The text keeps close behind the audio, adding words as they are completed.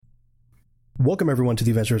Welcome, everyone, to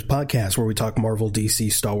the Adventures Podcast, where we talk Marvel,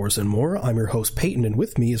 DC, Star Wars, and more. I'm your host, Peyton, and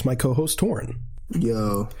with me is my co-host, Torin.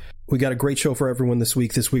 Yo. We got a great show for everyone this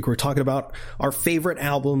week. This week, we're talking about our favorite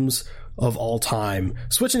albums of all time.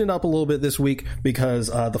 Switching it up a little bit this week because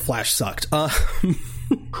The Flash sucked. No,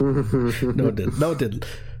 it didn't. No, it didn't.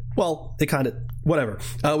 Well, it kind of... Whatever.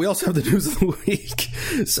 We also have the news of the week.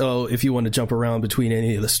 So if you want to jump around between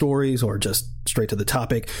any of the stories or just straight to the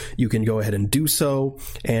topic, you can go ahead and do so.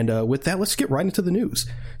 And with that, let's get right into the news.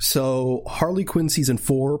 So Harley Quinn Season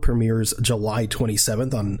 4 premieres July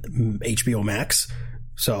 27th on HBO Max.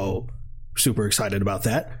 So super excited about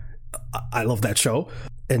that. I love that show.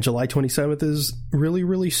 And July 27th is really,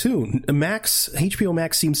 really soon. HBO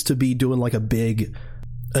Max seems to be doing like a big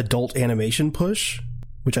adult animation push,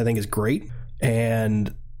 which I think is great.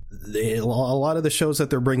 And a lot of the shows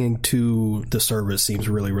that they're bringing to the service seems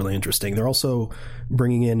really, really interesting. They're also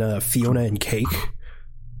bringing in Fiona and Cake,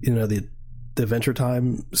 you know, the Adventure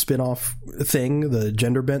Time spinoff thing, the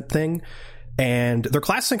gender bent thing. And they're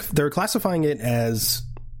classifying it as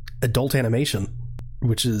adult animation,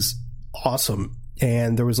 which is awesome.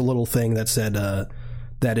 And there was a little thing that said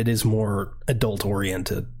that it is more adult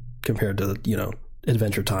oriented compared to, you know,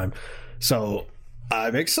 Adventure Time. So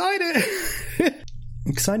I'm excited.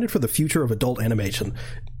 Excited for the future of adult animation.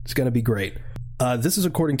 It's going to be great. This is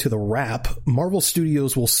according to The Wrap. Marvel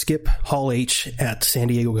Studios will skip Hall H at San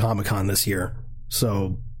Diego Comic-Con this year.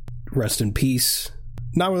 So rest in peace.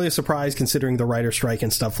 Not really a surprise considering the writer strike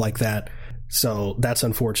and stuff like that. So that's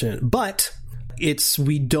unfortunate. But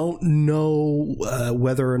we don't know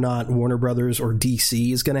whether or not Warner Brothers or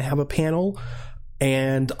DC is going to have a panel.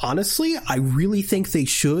 And honestly, I really think they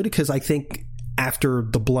should, because I think after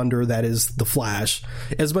the blunder that is The Flash,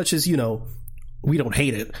 as much as, you know, we don't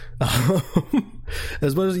hate it,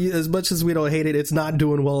 as much as we don't hate it, it's not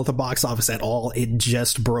doing well at the box office at all. It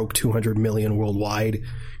just broke 200 million worldwide,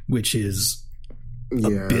 which is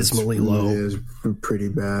abysmally low. It is pretty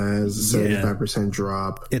bad. It's a 75%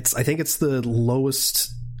 drop. I think it's the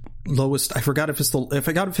lowest. I forgot if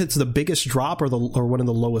it's the biggest drop or one of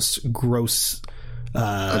the lowest gross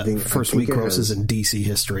first week grosses in DC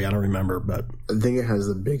history. I don't remember, but I think it has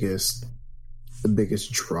the biggest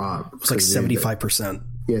drop. It's like 75%.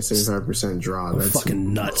 Yeah, 75% drop. That's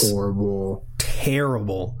fucking nuts. Horrible.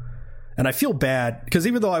 Terrible. And I feel bad because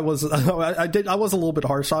even though I was a little bit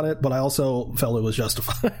harsh on it, but I also felt it was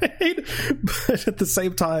justified. But at the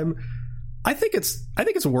same time, I think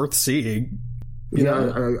it's worth seeing. You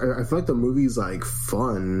know? I feel like the movie's like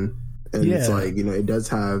fun, and it's like, you know, it does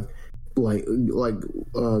have like you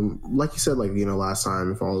said, like, you know, last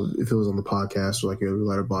time, if it was on the podcast or like a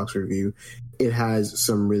Letterboxd review, it has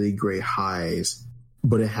some really great highs,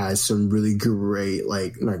 but it has some really great,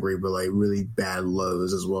 like, not great, but like really bad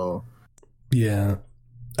lows as well. Yeah.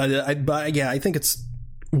 I think it's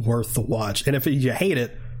worth the watch. And if you hate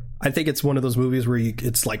it, I think it's one of those movies where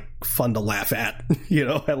it's like fun to laugh at, you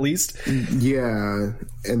know, at least. Yeah.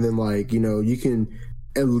 And then, like, you know, you can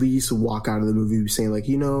at least walk out of the movie saying, like,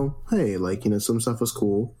 you know, hey, like, you know, some stuff was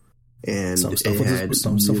cool and some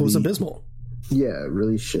stuff was abysmal. Yeah,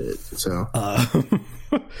 really shit. So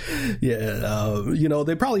you know,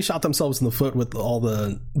 they probably shot themselves in the foot with all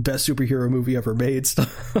the best superhero movie ever made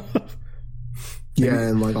stuff. Yeah,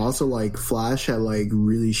 and like also like Flash had like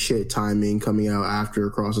really shit timing coming out after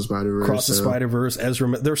Across the Spider-Verse.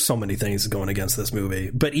 Ezra, there's so many things going against this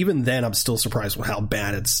movie. But even then, I'm still surprised with how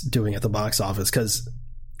bad it's doing at the box office, because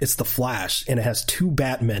it's The Flash and it has two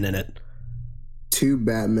Batmen in it. Two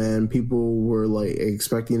Batmen. People were like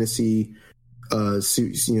expecting to see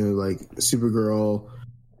you know, like Supergirl.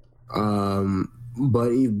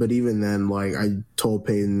 But even then, like, I told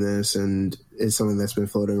Peyton this, and it's something that's been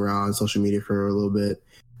floating around on social media for a little bit,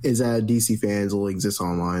 is that DC fans will exist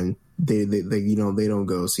online. They you know, they don't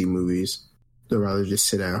go see movies. They'd rather just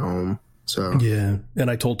sit at home. So yeah,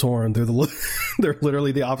 and I told Torin they're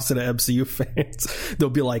literally the opposite of MCU fans. They'll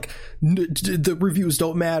be like, the reviews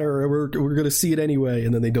don't matter, we're going to see it anyway,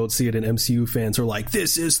 and then they don't see it. And MCU fans are like,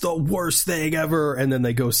 this is the worst thing ever, and then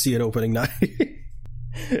they go see it opening night.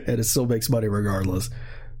 And it still makes money regardless.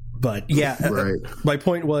 But yeah, right. My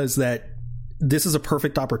point was that this is a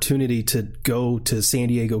perfect opportunity to go to San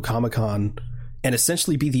Diego Comic-Con and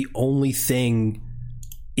essentially be the only thing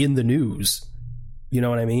in the news. You know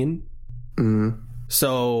what I mean? Mm-hmm.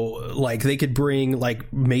 So like they could bring,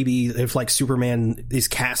 like, maybe if like Superman is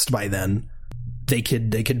cast by then, they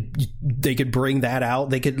could bring that out.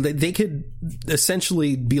 They could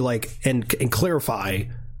essentially be like and clarify,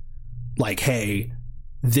 like, hey,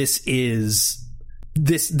 this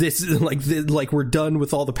like we're done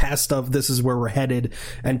with all the past stuff. This is where we're headed.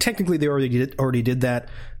 And technically they already did that,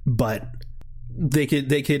 but they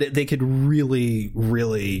could really,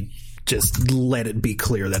 really just let it be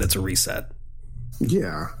clear that it's a reset.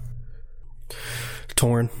 Yeah.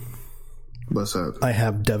 Torn. What's up? I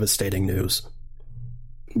have devastating news.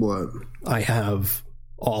 What? I have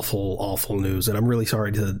awful news, and I'm really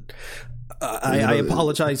sorry to... I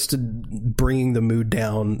apologize to bringing the mood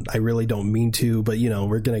down. I really don't mean to, but,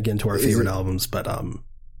 we're going to get into our favorite albums, but...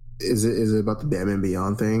 Is it about the Batman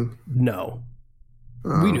Beyond thing? No.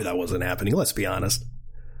 We knew that wasn't happening, let's be honest.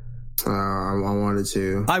 I wanted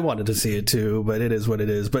to. I wanted to see it too, but it is what it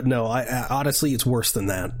is. But no, I honestly, it's worse than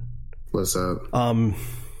that. What's up? Oh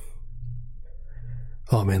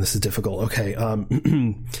man, this is difficult. Okay.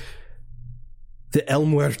 The El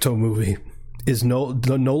Muerto movie is no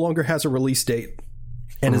longer has a release date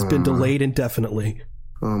and has been delayed indefinitely.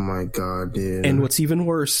 Oh my god, dude. And what's even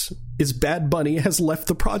worse is Bad Bunny has left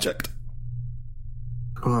the project.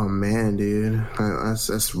 Oh man, dude,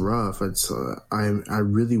 that's rough. It's I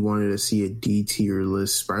really wanted to see a D-tier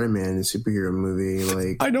list Spider-Man superhero movie.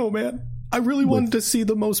 Like, I know, man. I really wanted to see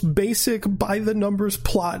the most basic, by the numbers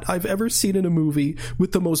plot I've ever seen in a movie,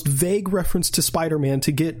 with the most vague reference to Spider-Man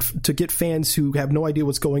to get fans who have no idea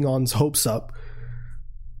what's going on's hopes up.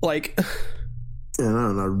 Like, I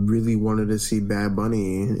don't know. I really wanted to see Bad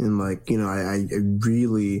Bunny, and I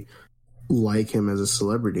really like him as a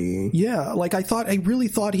celebrity. Yeah, like I really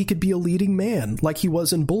thought he could be a leading man, like he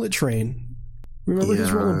was in Bullet Train. Remember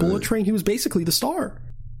his role in Bullet Train? He was basically the star.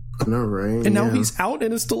 I know, right? And now he's out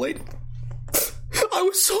and it's delayed. I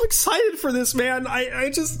was so excited for this, man. I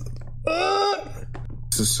just...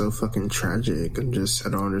 This is so fucking tragic. I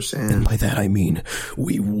don't understand. And by that I mean,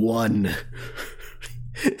 we won.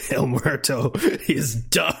 El Muerto is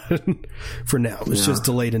done for now. It's just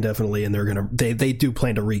delayed indefinitely, and they do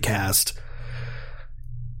plan to recast.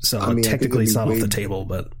 So technically it's not off the table,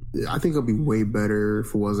 but I think it'll be way better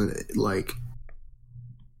if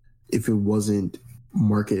it wasn't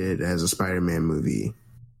marketed as a Spider-Man movie.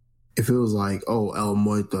 If it was like, El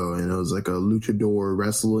Muerto, and it was like a luchador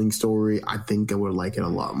wrestling story, I think I would like it a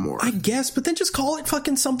lot more. I guess, but then just call it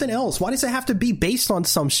fucking something else. Why does it have to be based on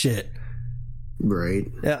some shit? Right.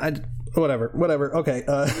 Yeah, whatever. Okay.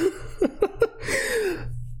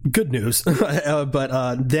 Good news.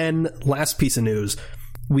 But then last piece of news,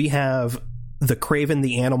 we have the Kraven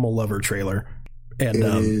the Animal Lover trailer. And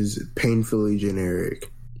it is painfully generic.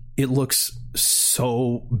 It looks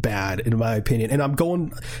so bad, in my opinion. And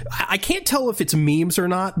I can't tell if it's memes or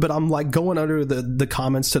not, but I'm like going under the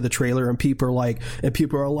comments to the trailer, and people are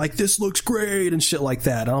like, this looks great and shit like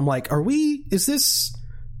that. And I'm like, am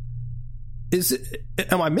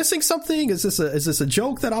I missing something? Is this a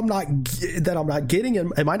joke that I'm not getting?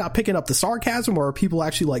 Am I not picking up the sarcasm, or are people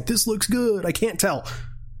actually like, this looks good? I can't tell.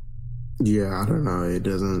 Yeah, I don't know. It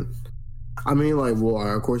doesn't. I mean,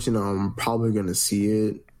 of course, I'm probably going to see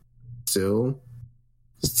it still,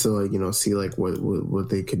 just to see what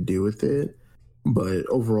they could do with it. But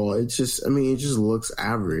overall, it just looks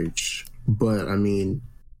average. But I mean,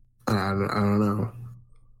 I don't know.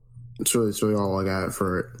 It's really all I got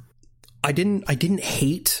for it. I didn't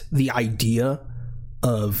hate the idea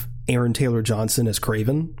of Aaron Taylor Johnson as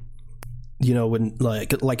Kraven. When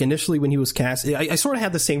like initially when he was cast, I sort of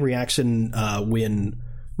had the same reaction when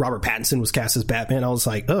Robert Pattinson was cast as Batman. I was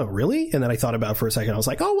like, oh, really? And then I thought about it for a second. I was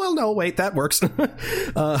like, oh, well, no, wait, that works.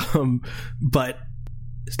 But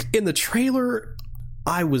in the trailer,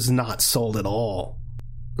 I was not sold at all.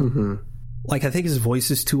 Mm-hmm. I think his voice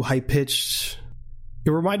is too high pitched. It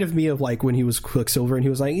reminded me of when he was Quicksilver and he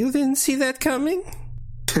was like, you didn't see that coming?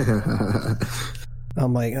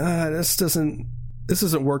 I'm like, this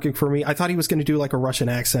isn't working for me. I thought he was going to do a Russian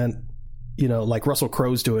accent, like Russell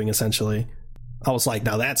Crowe's doing, essentially. I was like,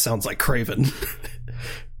 now that sounds like Kraven.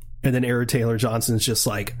 And then Aaron Taylor Johnson's just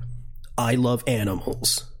like, I love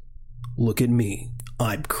animals. Look at me.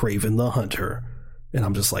 I'm Kraven the Hunter. And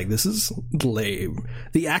I'm just like, this is lame.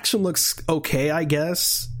 The action looks okay, I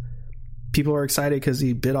guess. People are excited because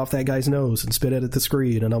he bit off that guy's nose and spit it at the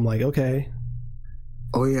screen. And I'm like, okay.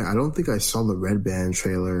 Oh, yeah. I don't think I saw the Red Band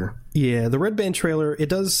trailer. Yeah, the Red Band trailer, it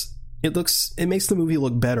makes the movie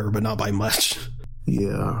look better, but not by much.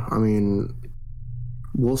 Yeah. I mean,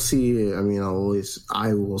 we'll see it. I mean, I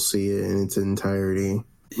will see it in its entirety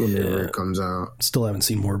whenever it comes out. Still haven't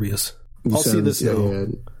seen Morbius. I'll see this though,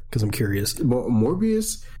 because I'm curious.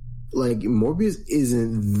 Morbius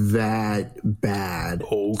isn't that bad.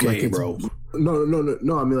 Okay, bro.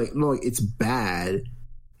 No. I mean, it's bad.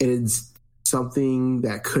 It's something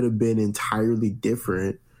that could have been entirely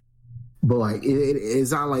different, but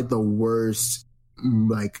it's not the worst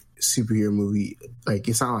superhero movie.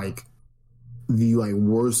 It's not the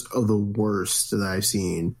worst of the worst that I've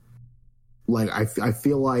seen. like I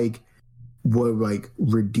feel like what like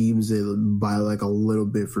redeems it by like a little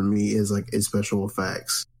bit for me is like its special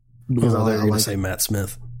effects. Because I was gonna say Matt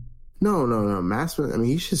Smith. No, Matt Smith. I mean,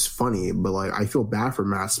 he's just funny, but like I feel bad for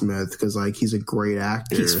Matt Smith because like he's a great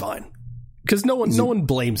actor. He's fine because no one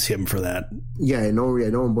blames him for that. Yeah, no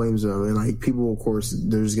one blames him, and like people, of course,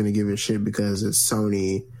 they're just gonna give it shit because it's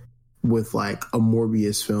Sony with like a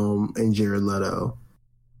Morbius film and Jared Leto,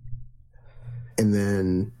 and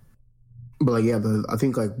then, but like yeah, I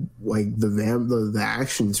think like the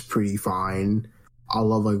action's pretty fine. I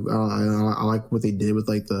love like I like what they did with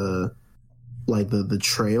like the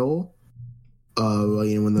trail,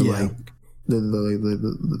 when they're like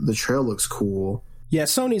the trail looks cool. Yeah,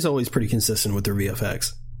 Sony's always pretty consistent with their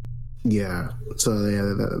VFX. Yeah, so yeah,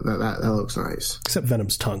 that looks nice. Except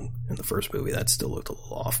Venom's tongue in the first movie, that still looked a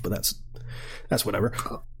little off, but that's whatever.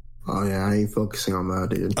 Oh yeah, I ain't focusing on that,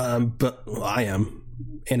 dude. But I am,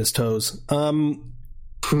 and his toes.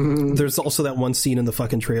 There's also that one scene in the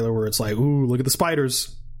fucking trailer where it's like, ooh, look at the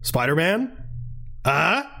spiders, Spider-Man.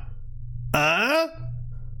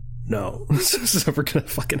 No, this is never gonna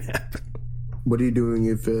fucking happen. What are you doing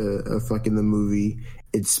if fucking the movie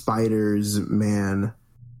it's Spiders Man?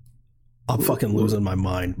 I'm fucking losing my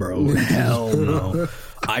mind, bro. Hell no.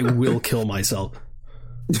 I will kill myself.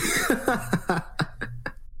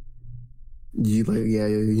 You're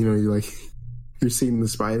seeing the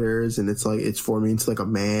spiders and it's like it's forming into like a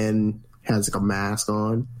man, has like a mask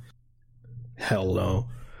on. Hell no.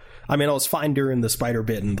 I mean, I was fine during the spider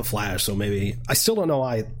bit in The Flash, so maybe I still don't know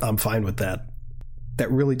why I'm fine with that.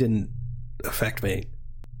 That really didn't affect me.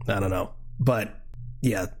 I don't know. But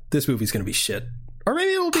yeah, this movie's gonna be shit. Or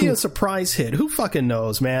maybe it'll be a surprise hit. Who fucking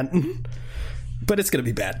knows, man? But it's gonna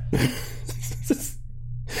be bad.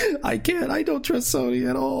 I don't trust Sony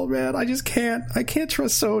at all, man. I just can't. I can't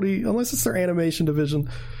trust Sony unless it's their animation division.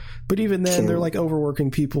 But even then, they're like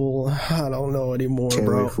overworking people. I don't know anymore,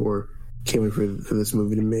 bro. Can't wait for this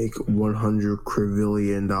movie to make $100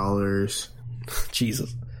 quadrillion.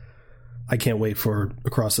 Jesus. I can't wait for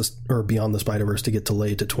Beyond the Spider-Verse to get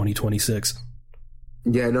delayed to 2026.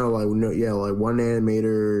 Yeah, like one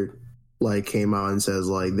animator like came out and says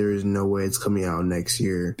like there is no way it's coming out next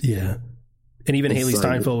year. Yeah. And even Haley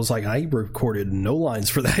Steinfeld was like, I recorded no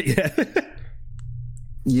lines for that yet.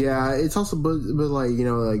 Yeah, it's also, but like,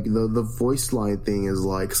 like the voice line thing is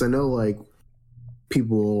like, because I know like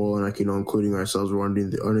people, like, including ourselves, were under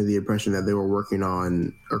the impression that they were working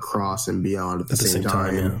on Across and Beyond at the same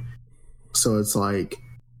time. Yeah. So it's like,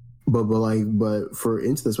 but for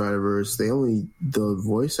Into the Spider-Verse, the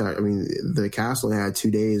cast only had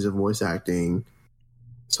 2 days of voice acting.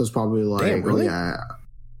 So it's probably like, damn, really?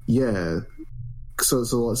 Yeah. So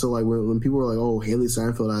like when people were like, oh, Haley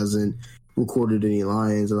Steinfeld hasn't recorded any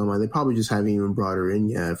lines, and I'm like, they probably just haven't even brought her in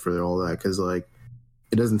yet for all that, because like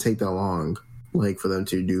it doesn't take that long like for them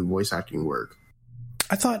to do voice acting work.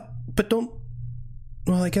 I thought,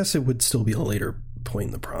 I guess it would still be a later point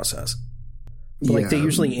in the process. But like they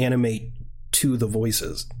usually animate to the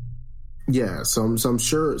voices. Yeah, so I'm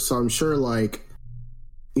sure like,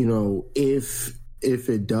 if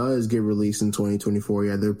it does get released in 2024,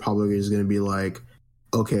 yeah, they're probably just going to be like,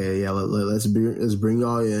 okay, yeah, let's bring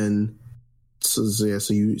y'all in, so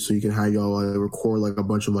you can have y'all like record like a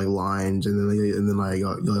bunch of like lines, and then like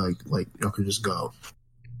y'all can just go.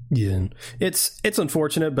 Yeah, it's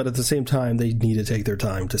unfortunate, but at the same time, they need to take their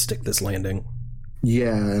time to stick this landing.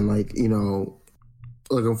 Yeah, and like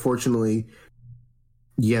like unfortunately,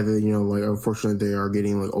 unfortunately they are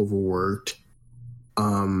getting like overworked.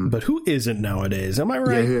 But who isn't nowadays? Am I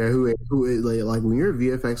right? Yeah, who like when you're a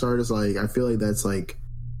VFX artist, like I feel like that's like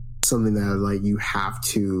something that like you have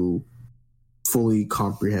to fully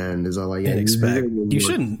comprehend. Is like and expect you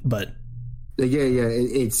shouldn't, but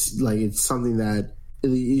it's like it's something that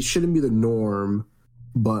it shouldn't be the norm,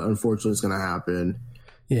 but unfortunately, it's gonna happen.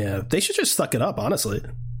 Yeah, they should just suck it up. Honestly,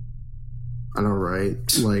 I know, right?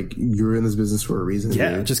 Like you're in this business for a reason.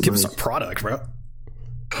 Yeah, dude. just give us a product, bro.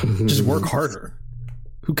 Just work harder.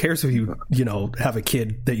 Who cares if you have a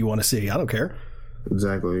kid that you want to see? I don't care.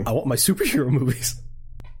 Exactly. I want my superhero movies.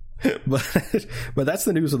 But that's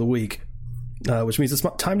the news of the week, which means it's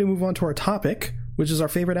time to move on to our topic, which is our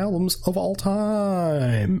favorite albums of all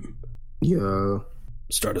time. Yeah.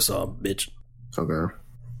 Start us off, bitch. Okay.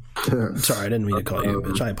 Sorry, I didn't mean to call you a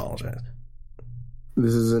bitch. I apologize.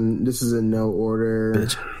 This is in no order,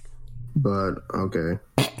 bitch. But okay.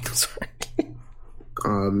 Sorry.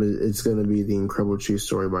 It's gonna be The Incredible True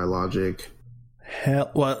Story by Logic.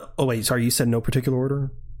 What? Oh wait, sorry. You said no particular order.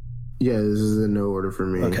 Yeah, this is in no order for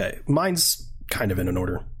me. Okay, mine's kind of in an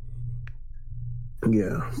order.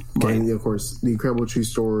 Yeah. And of course, The Incredible True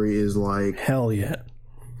Story is like... Hell yeah.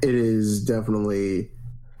 It is definitely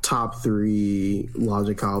top 3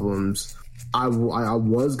 Logic albums. I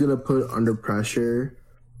was going to put Under Pressure,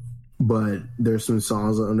 but there's some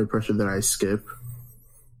songs on Under Pressure that I skip.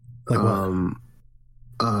 Like what?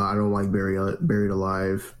 I don't like Buried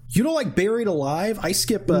Alive. You don't like Buried Alive? I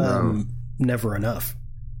skip Never Enough.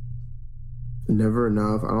 Never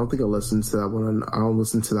Enough. I don't think I listened to that one. I don't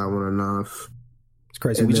listen to that one enough. It's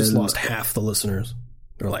crazy. We just lost half the listeners.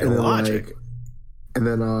 They're like, Logic. And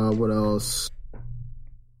then what else?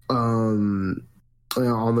 On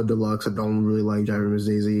the Deluxe, I don't really like Driving Miss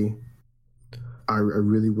Daisy. I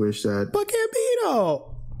really wish that. But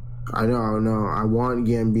Gambino! I know. I want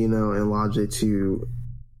Gambino and Logic to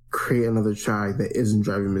create another track that isn't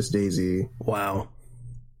Driving Miss Daisy. Wow.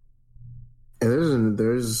 And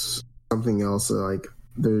there's something else, like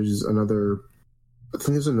there's another, I think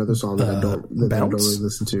there's another song that I don't really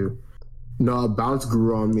listen to. No, Bounce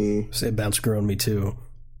Grew on Me. Say Bounce Grew on Me too.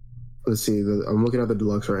 Let's see, I'm looking at the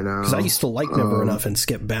Deluxe right now. Because I used to like Never Enough and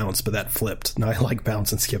skip Bounce, but that flipped. Now I like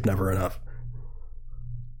Bounce and skip Never Enough.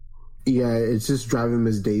 Yeah, it's just Driving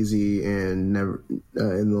Miss Daisy and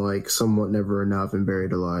like somewhat Never Enough and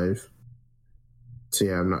Buried Alive. So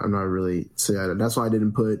yeah, I'm not really. So yeah, that's why I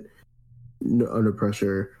didn't put Under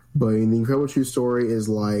Pressure. But The Incredible True Story is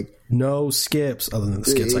like no skips, other than the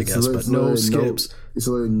skits, I guess, but no skips. It's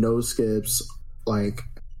literally no skips. Like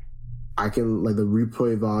I can the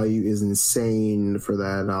replay value is insane for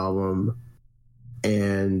that album,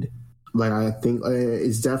 and like I think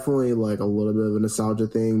it's definitely like a little bit of a nostalgia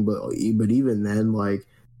thing. But even then, like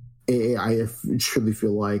I truly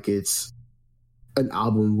feel like it's an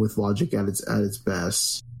album with Logic at its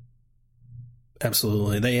best.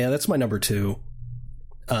 Absolutely, that's my number 2.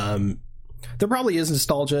 There probably is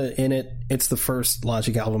nostalgia in it. It's the first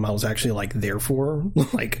Logic album I was actually like there for,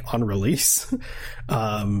 like on release.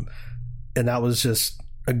 And that was just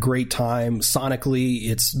a great time. Sonically,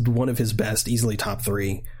 it's one of his best, easily top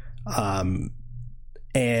 3.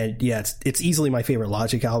 And yeah, it's easily my favorite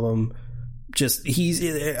Logic album.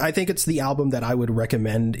 I think it's the album that I would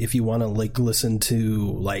recommend if you want to like listen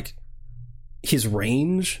to like his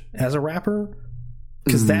range as a rapper.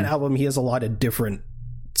 Because that album, he has a lot of different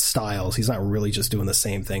styles. He's not really just doing the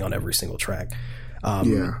same thing on every single track.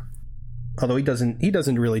 Although he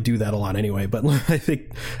doesn't really do that a lot anyway. But I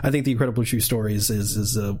think The Incredible True Story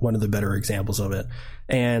is one of the better examples of it.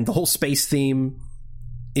 And the whole space theme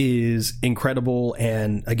is incredible.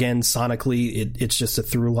 And again, sonically, it's just a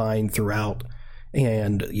through line throughout.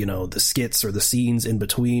 And the skits or the scenes in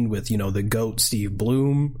between with the GOAT Steve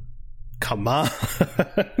Bloom. Come on.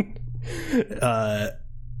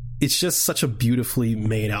 It's just such a beautifully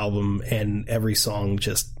made album, and every song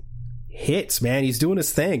just hits, man. He's doing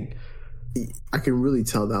his thing. I can really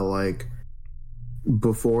tell that like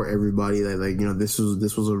before everybody that like this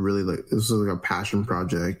was a really like this was like a passion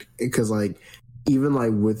project, because like even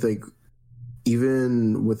with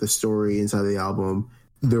the story inside the album,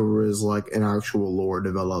 there was like an actual lore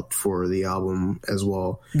developed for the album as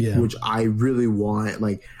well, which I really want.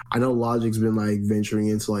 Like I know Logic's been like venturing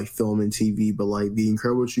into like film and TV, but like The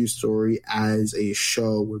Incredible True Story as a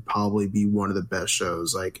show would probably be one of the best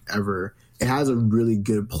shows like ever. It has a really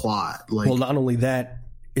good plot. Like, well, not only that,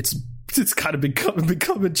 it's kind of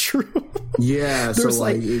becoming true. Yeah, there's so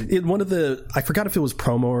like in one of the, I forgot if it was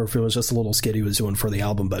promo or if it was just a little skit he was doing for the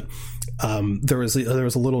album, but there was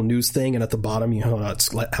a little news thing, and at the bottom, how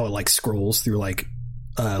it like scrolls through like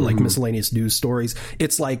miscellaneous news stories.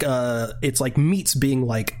 It's like meats being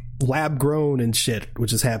like lab grown and shit,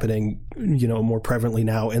 which is happening more prevalently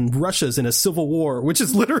now, and Russia's in a civil war, which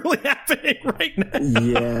is literally happening right now.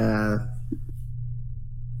 Yeah.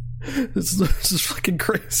 This is fucking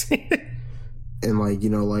crazy. And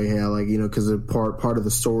because part of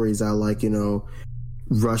the story is that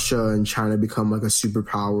Russia and China become like a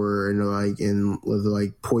superpower, and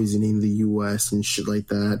they're poisoning the US and shit like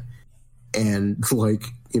that. And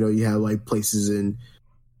you have like places in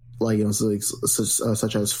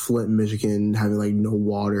such as Flint, Michigan, having no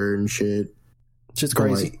water and shit. It's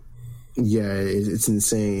crazy. Yeah, it's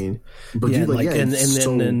insane. But yeah, and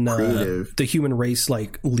then the human race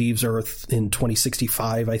leaves Earth in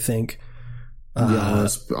 2065, I think. On a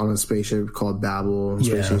spaceship called Babel,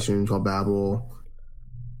 space station called Babel.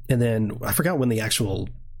 And then I forgot when the actual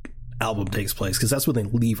album takes place, because that's when they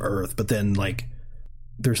leave Earth. But then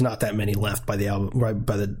there's not that many left by the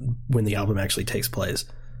album, when the album actually takes place.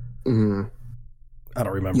 Mm-hmm. I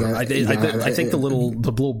don't remember. Yeah, I think the little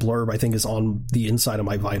blurb I think is on the inside of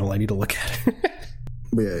my vinyl. I need to look at it.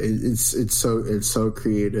 But yeah, it's so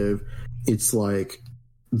creative. It's like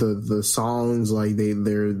the songs, like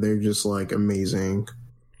they're just like amazing.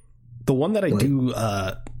 The one that I do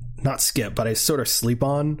not skip, but I sort of sleep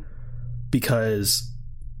on, because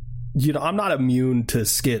I'm not immune to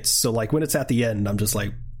skits, so like when it's at the end I'm just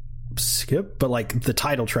like skip, but like the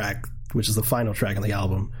title track, which is the final track on the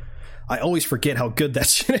album, I always forget how good that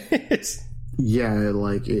shit is. Yeah,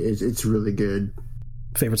 like it's really good.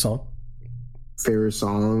 Favorite song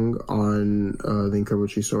on The Incredible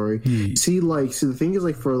True Story. See, the thing is,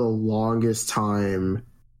 like, for the longest time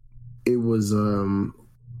it was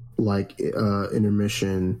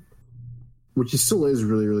Intermission, which still is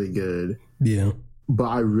really, really good. Yeah, but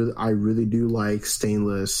I really do like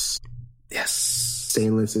Stainless. Yes,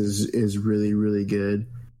 Stainless is really, really good.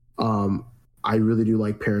 I really do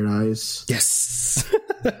like Paradise. Yes.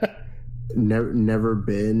 Never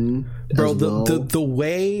Been, bro. The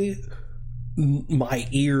way my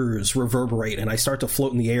ears reverberate and I start to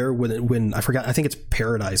float in the air when I forgot, I think it's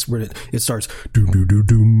Paradise, where it starts doon doon doon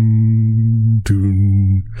doon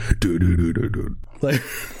doon doon doon doon. Like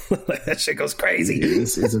that shit goes crazy.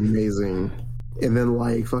 It's amazing. And then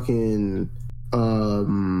like fucking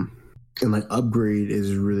and like Upgrade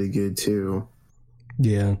is really good too.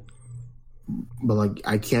 Yeah. But like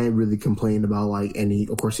I can't really complain about like any,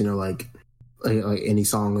 of course, like any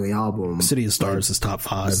song on the album. City of Stars is top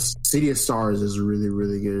 5. City of Stars is really,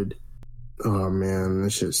 really good. Oh man,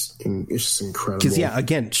 it's just incredible. Because yeah,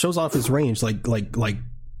 again, it shows off his range. Like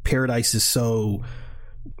Paradise is so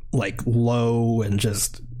like low and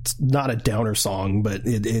just not a downer song, but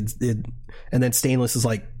it and then Stainless is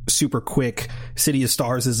like super quick. City of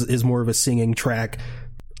Stars is more of a singing track.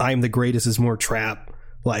 I Am the Greatest is more trap.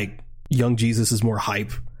 Like Young Jesus is more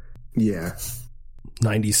hype. Yeah.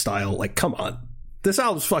 90s style. Like, come on. This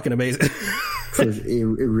album's fucking amazing. It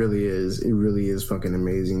really is. It really is fucking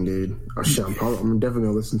amazing, dude. Oh, shit, I'm definitely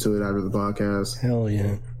gonna listen to it after the podcast. Hell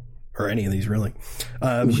yeah. Or any of these, really.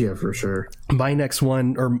 Yeah, for sure. My next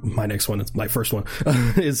one, it's my first one,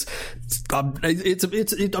 is I'm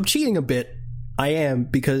cheating a bit. I am,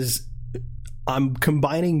 because I'm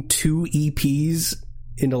combining 2 EPs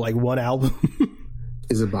into like one album.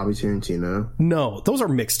 Is it Bobby Tarantino? No, those are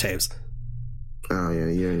mixtapes. Oh yeah,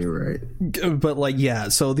 you're right. But like, yeah,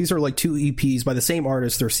 so these are like 2 EPs by the same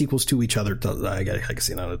artist. They're sequels to each other. I can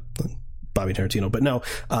see that, Bobby Tarantino. But no,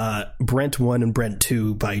 Brent 1 and Brent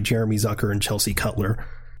 2 by Jeremy Zucker and Chelsea Cutler.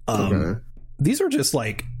 Okay. These are just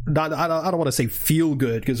like, I don't want to say feel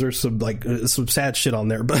good, because there's some sad shit on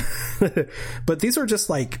there, but but these are just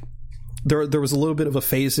like, there was a little bit of a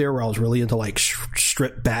phase there where I was really into like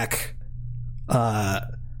stripped back.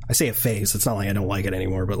 I say a phase, it's not like I don't like it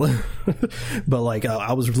anymore, but like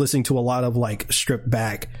I was listening to a lot of like stripped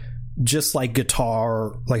back, just like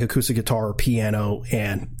guitar, like acoustic guitar or piano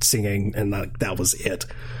and singing, and that was it.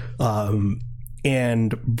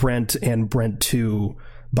 And Brent 2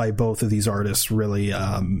 by both of these artists really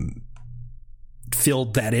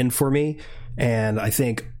filled that in for me, and I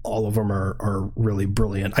think all of them are really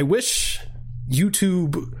brilliant. I wish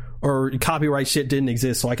YouTube or copyright shit didn't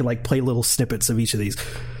exist so I could like play little snippets of each of these,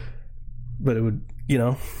 but it would,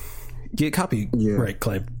 get copyright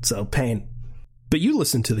claim, so pain. But you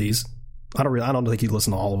listen to these. I don't think you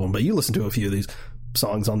listen to all of them, but you listen to a few of these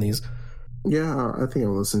songs on these. Yeah, I think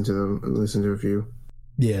I'll listen to them. I'll listen to a few.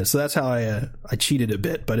 Yeah, so that's how I cheated a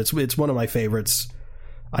bit, but it's one of my favorites.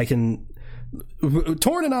 Torn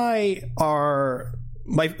and I our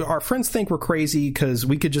friends think we're crazy because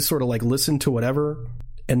we could just sort of like listen to whatever,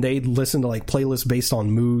 and they'd listen to like playlists based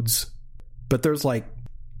on moods. But there's like,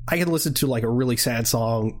 I can listen to like a really sad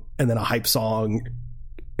song and then a hype song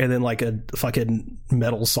and then like a fucking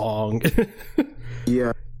metal song.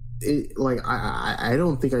 Yeah. I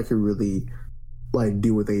don't think I could really like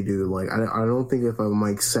do what they do. Like, I don't think if I'm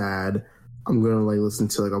like sad, I'm gonna like listen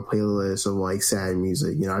to like a playlist of like sad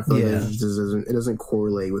music. I feel like it doesn't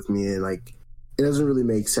correlate with me, and like it doesn't really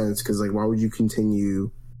make sense, because like why would you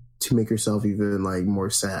continue to make yourself even like more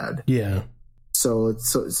sad? Yeah. So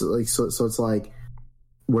it's like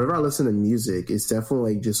whenever I listen to music, it's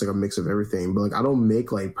definitely like just like a mix of everything. But like I don't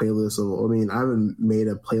make like playlists of. I mean, I haven't made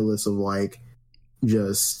a playlist of like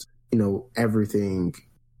just everything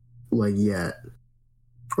like yet,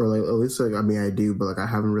 or like at least like I mean I do, but like I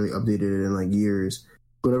haven't really updated it in like years.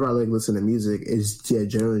 Whenever I like listen to music, it's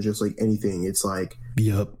generally just like anything. It's like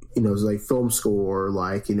it's like film score, or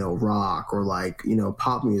like rock, or like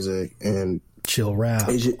pop music and chill rap,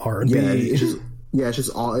 R&B. It's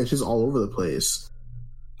just all over the place.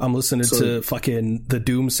 I'm listening to fucking the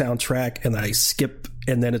Doom soundtrack, and then I skip,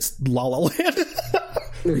 and then it's La La Land.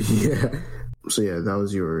 Yeah. So yeah, that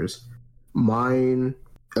was yours. Mine,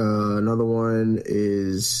 another one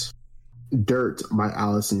is Dirt by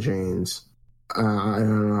Alice in Chains. I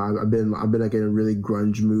don't know. I've been like in a really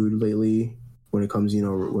grunge mood lately when it comes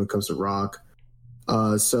to rock.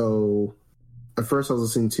 So at first I was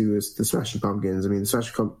listening to the Smashing Pumpkins. I mean, the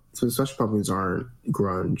Smashing Pumpkins aren't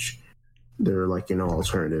grunge. They're like,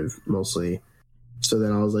 alternative mostly. So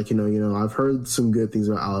then I was like, I've heard some good things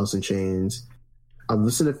about Alice in Chains. I've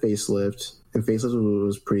listened to Facelift, and Facelift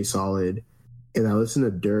was pretty solid. And I listened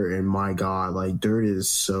to Dirt, and my God, like Dirt is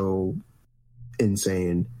so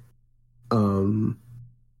insane.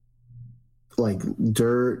 Like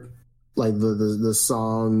Dirt, like the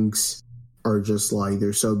songs are just like,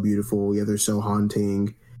 they're so beautiful, yet they're so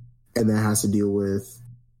haunting. And that has to deal with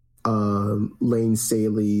Lane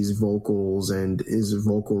Staley's vocals and his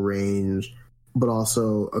vocal range, but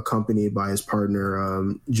also accompanied by his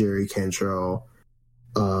partner, Jerry Cantrell.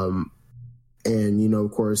 And,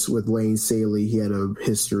 of course, with Lane Staley, he had a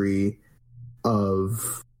history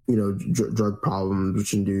of, drug problems,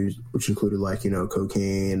 which included like,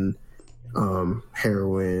 cocaine,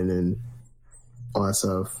 heroin, and all that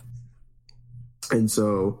stuff. And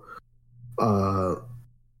so,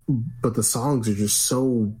 but the songs are just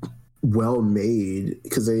so well made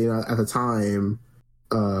because at the time,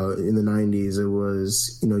 in the 90s, it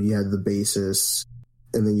was, you had the bassist,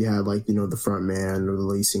 and then you had like, the front man or the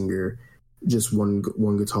lead singer, just one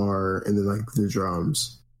guitar, and then like the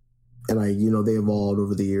drums. And like, they evolved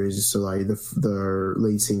over the years. So like the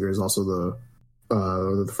lead singer is also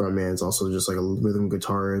the front man is also just like a rhythm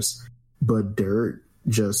guitarist. But Dirt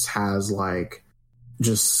just has like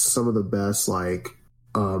just some of the best like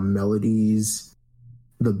melodies,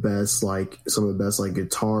 the best like some of the best like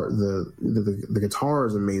guitar. The guitar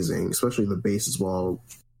is amazing, especially the bass as well.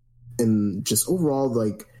 And just overall,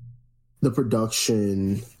 like the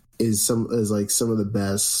production is some of the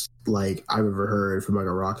best like I've ever heard from like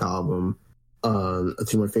a rock album. I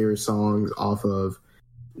think my favorite songs off of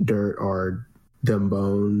Dirt are Them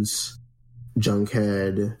Bones,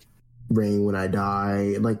 Junkhead, Rain When I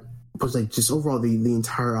Die. Like, but like just overall the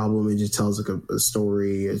entire album, it just tells like a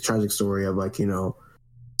story, a tragic story of like,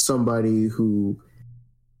 somebody who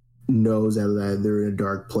knows that they're in a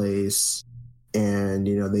dark place and,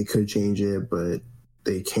 they could change it, but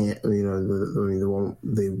they can't, they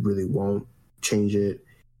really won't change it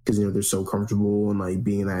because, they're so comfortable and like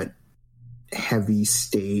being in that heavy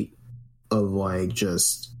state of like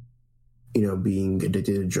just, being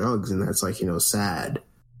addicted to drugs. And that's like, sad,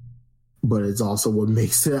 but it's also what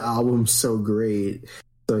makes the album so great.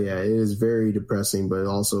 So yeah, it is very depressing, but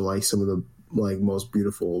also like some of the like most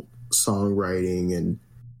beautiful songwriting and,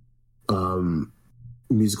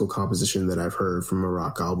 musical composition that I've heard from a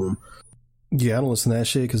rock album. Yeah, I don't listen to that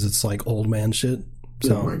shit because it's like old man shit.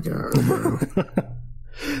 So. Oh my God.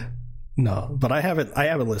 No, but I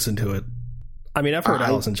haven't listened to it. I mean, I've heard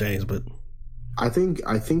Alice in Chains, but I think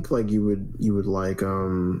like you would like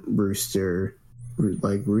Rooster.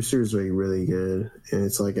 Like Rooster is like really good, and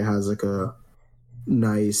it's like it has like a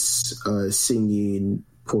nice singing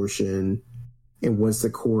portion, and once the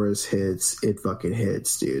chorus hits, it fucking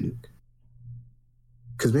hits, dude.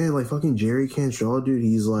 Because, man, like, fucking Jerry Cantrell, dude,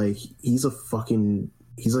 he's like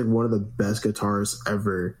one of the best guitarists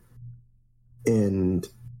ever. And,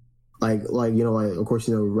 like, of course,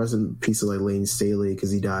 rest in peace to, like, Lane Staley,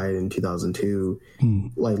 because he died in 2002.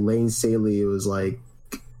 Like, Lane Staley was, like,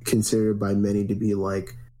 considered by many to be,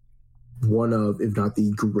 like, one of, if not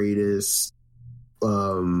the greatest,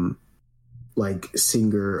 like,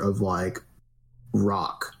 singer of, like,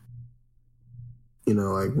 rock.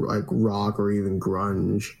 Like rock or even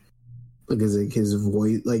grunge, because like his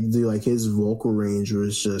voice, like dude, like his vocal range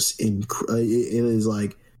was just it is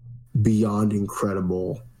like beyond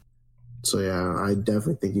incredible. So yeah, I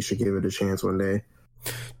definitely think you should give it a chance one day.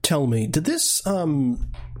 Tell me, did this? I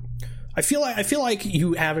feel like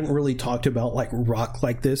you haven't really talked about like rock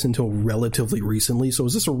like this until relatively recently. So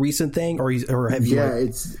is this a recent thing, or have you? Yeah,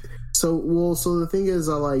 it's. So the thing is,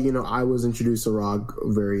 I was introduced to rock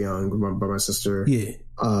very young by my sister. Yeah.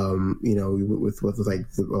 With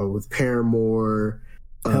Paramore,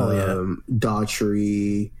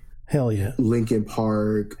 Daughtry, hell yeah, Linkin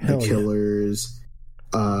Park, The Killers,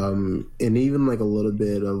 and even like a little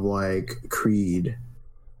bit of like Creed,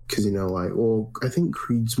 because I think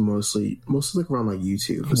Creed's mostly like around like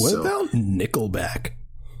YouTube. What about Nickelback?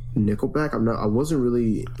 Nickelback, I wasn't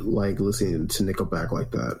really like listening to Nickelback like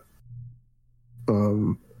that. I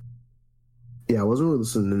wasn't really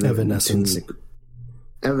listening to Evanescence.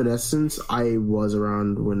 Evanescence, I was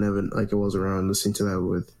around when I was around listening to that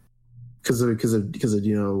with because of when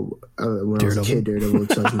I was a kid, Daredevil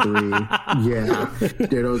 2003. Yeah,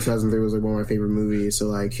 Daredevil 2003 was like one of my favorite movies. So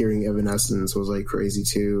like hearing Evanescence was like crazy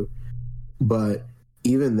too. But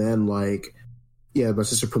even then, like, yeah, my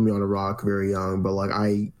sister put me on a rock very young, but like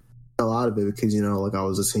I fell out of it because, you know, like I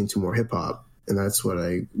was listening to more hip hop, and that's what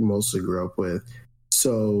I mostly grew up with.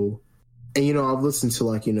 So, and, you know, I've listened to,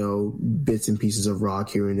 like, you know, bits and pieces of rock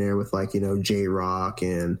here and there with, like, you know, J-Rock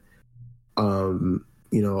and,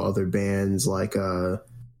 you know, other bands like, you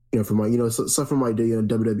know, from my, you know, stuff from my, you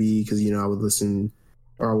know, WWE, because, you know, I would listen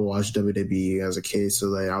or I would watch WWE as a kid.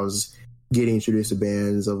 So that I was getting introduced to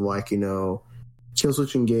bands of, like, you know,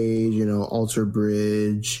 Killswitch Engage, you know, Alter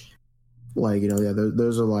Bridge, like, you know, yeah,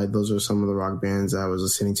 those are some of the rock bands that I was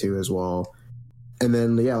listening to as well. And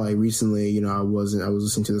then, yeah, like recently, you know, I was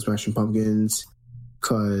listening to the Smashing Pumpkins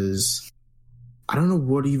because I don't know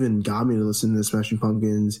what even got me to listen to the Smashing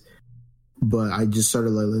Pumpkins, but I just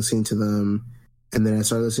started like listening to them, and then I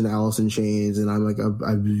started listening to Alice in Chains, and I'm like,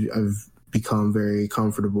 I've become very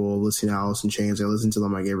comfortable listening to Alice in Chains. I listen to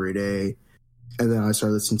them like every day, and then I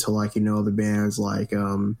started listening to, like, you know, other bands like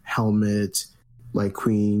Helmet, like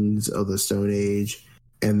Queens of the Stone Age.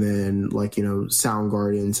 And then, like, you know,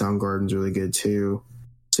 Soundgarden's really good too.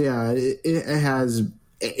 So yeah,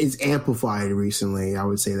 it's amplified recently. I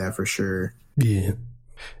would say that for sure. Yeah.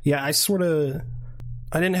 I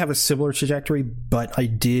didn't have a similar trajectory, but I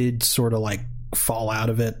did sort of like fall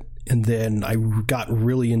out of it. And then I got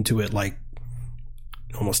really into it like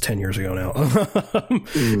almost 10 years ago now.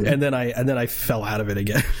 And then I fell out of it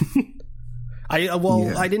again. I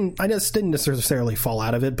just didn't necessarily fall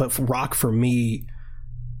out of it, but for rock for me,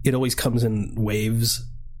 it always comes in waves.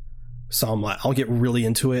 So I'm like, I'll get really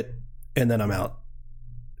into it and then I'm out.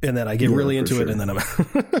 And then I get really into it and then I'm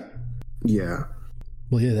out. Yeah.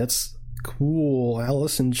 Well, yeah, that's cool.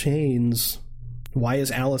 Alice in Chains. Why is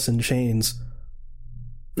Alice in Chains?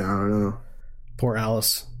 I don't know. Poor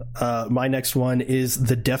Alice. My next one is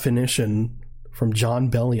The Definition from Jon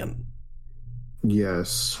Bellion.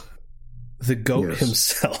 Yes. The GOAT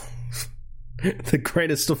himself. The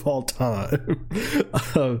greatest of all time.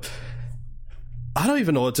 I don't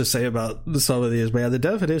even know what to say about some of these, man. The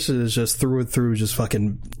Definition is just through and through, just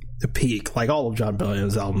fucking a peak, like all of Jon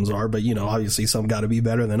Bellion's albums are. But, you know, obviously some got to be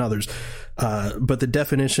better than others. But The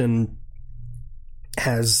Definition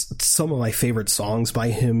has some of my favorite songs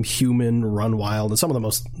by him: Human, Run Wild, and some of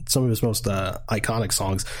his most iconic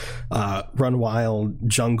songs. Run Wild,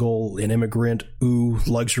 Jungle, An Immigrant, Ooh,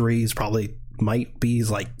 Luxury is probably might be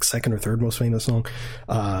his like second or third most famous song.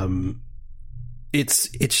 It's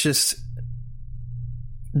just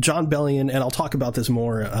Jon Bellion, and I'll talk about this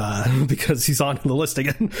more because he's on the list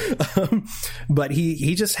again. But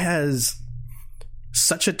he just has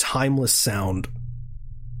such a timeless sound,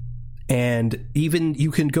 and even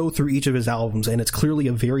you can go through each of his albums, and it's clearly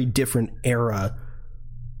a very different era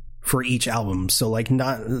for each album. So like,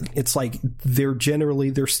 it's like they're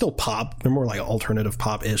still pop. They're more like alternative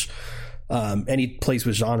pop-ish. And he plays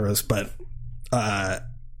with genres, but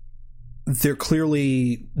they're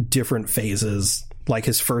clearly different phases. Like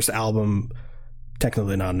his first album,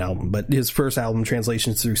 technically not an album, but his first album,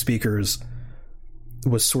 Translations Through Speakers,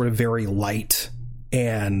 was sort of very light,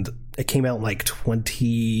 and it came out in like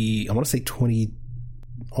 2011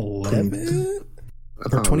 or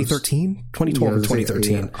 2013, 2012 or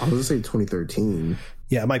 2013. I was gonna say 2013.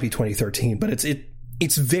 Yeah, it might be 2013, but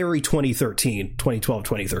it's very 2012,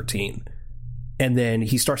 2013. And then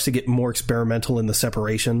he starts to get more experimental in The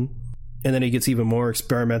Separation, and then he gets even more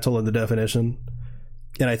experimental in The Definition.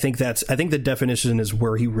 And I think The Definition is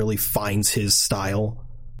where he really finds his style.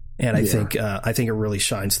 And I think it really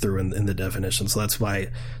shines through in The Definition. So that's why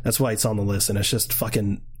it's on the list. And it's just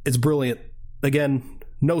it's brilliant. Again,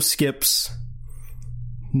 no skips.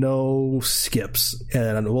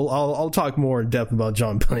 And I'll talk more in depth about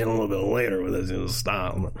Jon Bellion a little bit later with his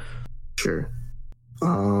style. Sure.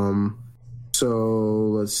 So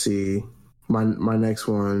let's see. My next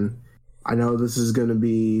one. I know this is going to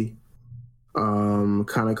be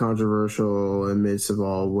kind of controversial amidst of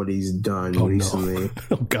all what he's done recently. No.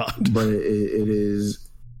 Oh God! But it is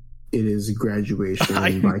Graduation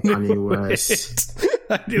by Kanye West.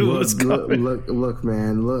 I knew it was coming. Look,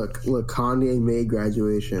 man. Look. Kanye made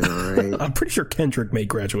Graduation. All right. I'm pretty sure Kendrick made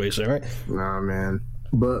Graduation. Right? Nah, man.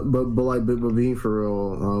 But being for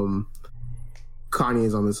real,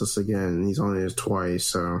 Kanye's on this list again. He's on it twice.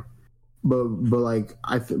 So, but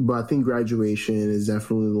I think Graduation is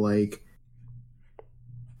definitely like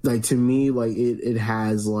to me, like it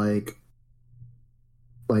has like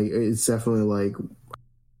it's definitely like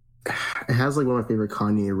it has like one of my favorite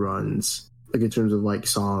Kanye runs, like in terms of like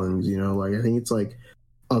songs, you know, like I think it's like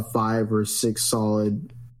a 5 or 6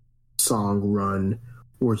 solid song run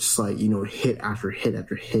where it's like, you know, hit after hit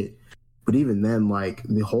after hit But even then, like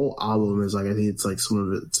the whole album is like, I think it's like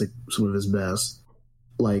some of his best.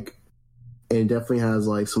 Like, and it definitely has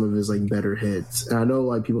like some of his like better hits. And I know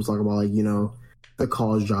like people talk about like, you know, the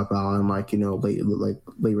College Dropout and like, you know, late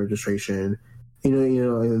registration. You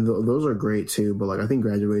know, and those are great too. But like, I think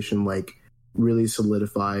Graduation like really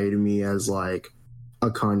solidified me as like a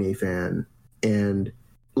Kanye fan. And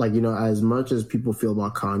like, you know, as much as people feel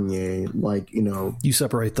about Kanye, like, you know, you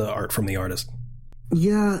separate the art from the artist.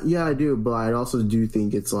 Yeah, I do. But I also do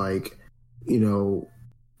think it's like, you know,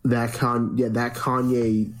 that Kanye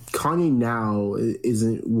now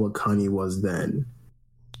isn't what Kanye was then.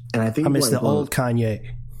 And I think I miss the old Kanye.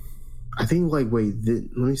 I think like, wait,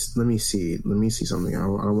 let me see something. I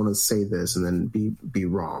don't want to say this and then be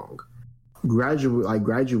wrong.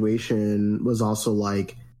 Graduation was also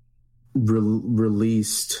like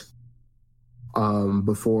released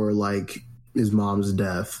before like his mom's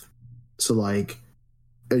death. So like,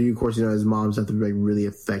 of course, you know, his mom's death like really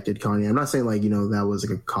affected Kanye. I'm not saying like, you know, that was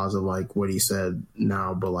like a cause of like what he said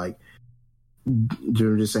now, but like, I'm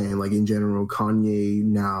just saying like in general, Kanye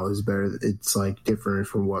now is better. It's like different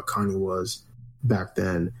from what Kanye was back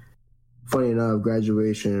then. Funny enough,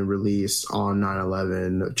 Graduation released on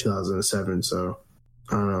 9/11/2007. So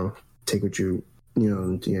I don't know. Take what you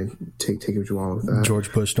take what you want with that.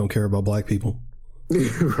 George Bush don't care about black people.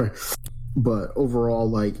 Right. But overall,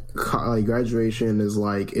 like Graduation is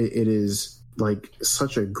like it is like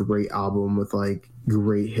such a great album with like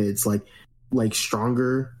great hits, like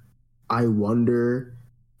Stronger, I Wonder,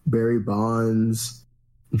 Barry Bonds,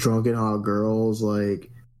 Drunken Hot Girls, like,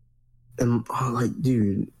 and like,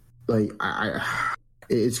 dude, like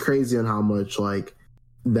it's crazy on how much like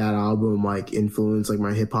that album like influenced like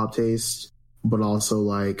my hip hop taste, but also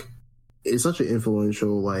like it's such an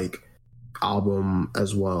influential like album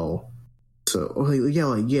as well. So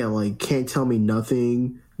like Can't Tell Me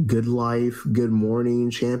Nothing, Good Life, Good Morning,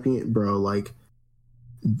 Champion, bro. Like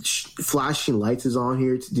Flashing Lights is on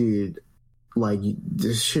here, dude. Like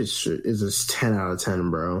this shit is a 10 out of 10,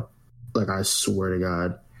 bro. Like I swear to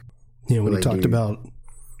God. Yeah, when he talked about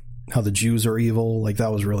how the Jews are evil, like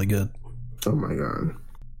that was really good. Oh my God.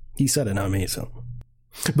 He said it, not me. So,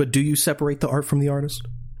 but do you separate the art from the artist?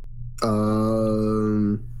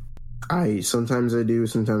 Sometimes I do,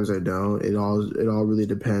 sometimes I don't. It all really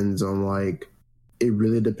depends on like, it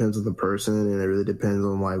really depends on the person, and it really depends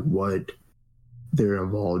on like what they're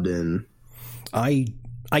involved in. I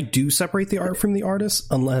do separate the art from the artist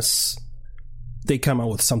unless they come out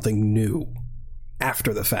with something new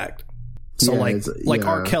after the fact. So like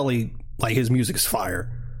R. Kelly, like his music's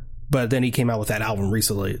fire, but then he came out with that album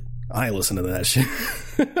recently. I listen to that shit.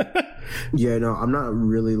 Yeah, no, I'm not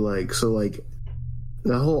really like, so like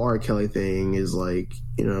the whole R. Kelly thing is like,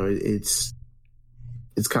 you know, it's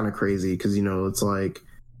kind of crazy because, you know, it's like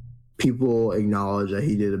people acknowledge that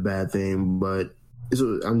he did a bad thing, but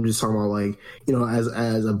I'm just talking about like, you know,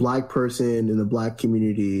 as a black person in the black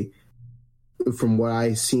community, from what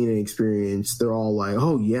I've seen and experienced, they're all like,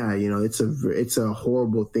 oh yeah, you know, it's a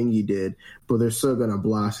horrible thing he did, but they're still gonna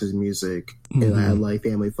blast his music at like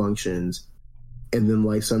family functions. And then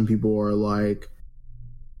like some people are like,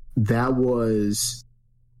 that was,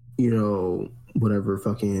 you know, whatever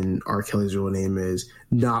fucking R. Kelly's real name is,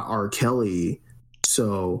 not R. Kelly,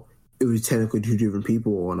 so it was technically two different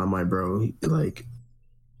people. And I'm like, bro, like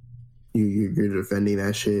you're defending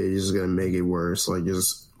that shit, you're just gonna make it worse. Like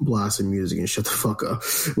just blasting music and shut the fuck up.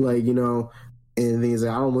 Like, you know, and the thing is,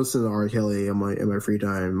 like, I don't listen to R. Kelly in my free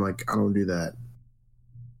time. Like, I don't do that.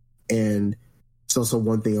 And it's also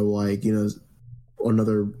one thing of like, you know,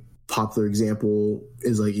 another popular example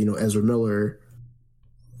is like, you know, Ezra Miller.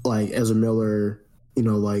 Like Ezra Miller, you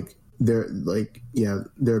know, like they're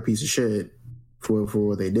a piece of shit for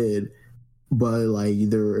what they did, but like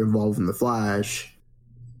they're involved in The Flash,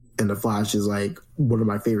 and The Flash is like one of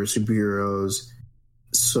my favorite superheroes.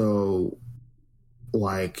 So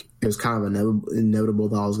like it was kind of inevitable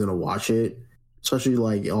that I was gonna watch it, especially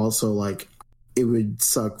like also like it would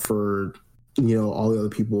suck for, you know, all the other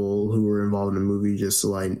people who were involved in the movie just to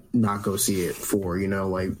like not go see it for, you know,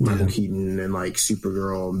 like Michael Keaton and like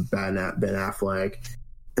Supergirl and Ben Affleck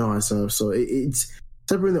and all that stuff. So it's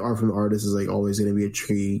separating the art from the artist is like always going to be a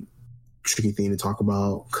tricky thing to talk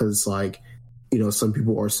about, because like, you know, some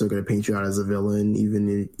people are still going to paint you out as a villain,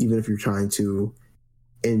 even if you're trying to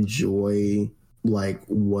enjoy like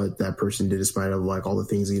what that person did, despite of like all the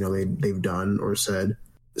things, you know, they've done or said.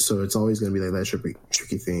 So it's always going to be like that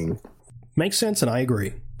tricky thing. Makes sense, and I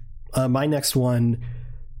agree. My next one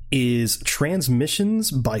is Transmissions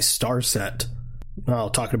by Starset. I'll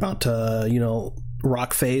talk about, you know,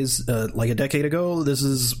 rock phase like a decade ago, this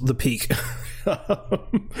is the peak.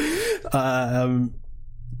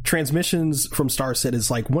 Transmissions from Starset is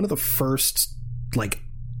like one of the first like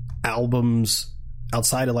albums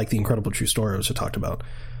outside of like the Incredible True Story, which I talked about,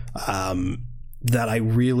 that I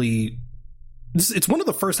really, it's one of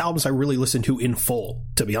the first albums I really listened to in full,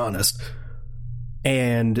 to be honest.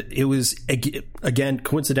 And it was, again,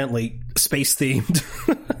 coincidentally, space themed.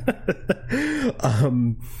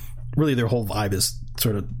 Really, their whole vibe is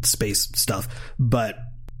sort of space stuff, but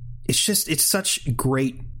it's such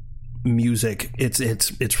great music. It's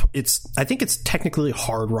I think it's technically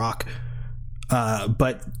hard rock,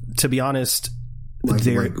 but to be honest, like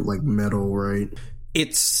metal, right?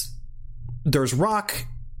 There's rock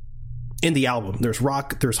in the album. There's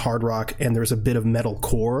rock, there's hard rock, and there's a bit of metal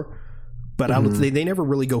core, but they never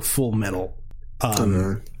really go full metal.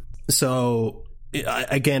 So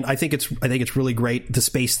again, I think it's really great. The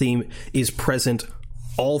space theme is present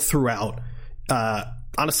all throughout.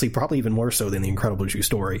 Honestly, probably even more so than the Incredible True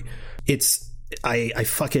Story. I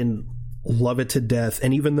fucking love it to death.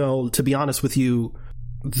 And even though, to be honest with you,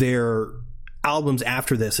 their albums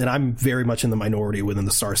after this, and I'm very much in the minority within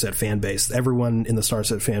the Starset fan base. Everyone in the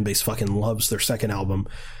Starset fan base fucking loves their second album.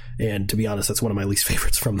 And to be honest, that's one of my least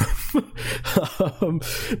favorites from them.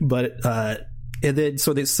 And then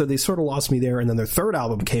so they sort of lost me there. And then their third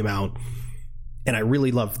album came out, and I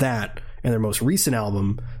really loved that. And their most recent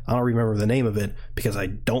album, I don't remember the name of it because I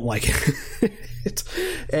don't like it.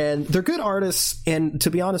 And they're good artists, and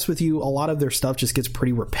to be honest with you, a lot of their stuff just gets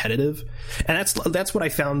pretty repetitive. And that's what I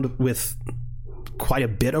found with quite a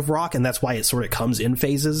bit of rock, and that's why it sort of comes in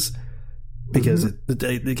phases, because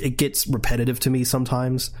it gets repetitive to me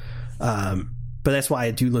sometimes. But that's why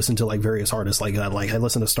I do listen to like various artists like that. Like I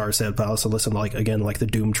listen to Starset, but I also listen to like the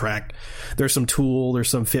Doom track. There's some Tool, there's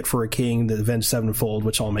some Fit for a King, the Avenged Sevenfold,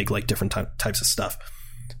 which all make like different types of stuff.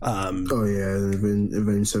 Avenged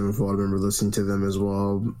Sevenfold. I remember listening to them as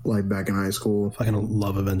well, like back in high school. I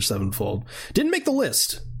love Avenged Sevenfold. Didn't make the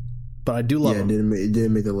list, but I do love them. It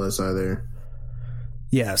didn't make the list either.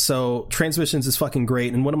 Yeah, so Transmissions is fucking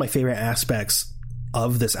great, and one of my favorite aspects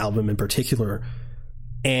of this album in particular,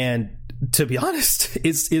 and to be honest,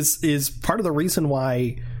 is part of the reason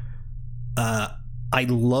why I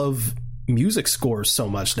love music scores so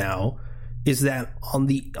much now, is that on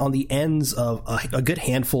the ends of a good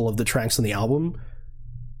handful of the tracks on the album,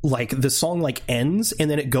 like the song like ends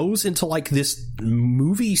and then it goes into like this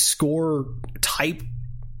movie score type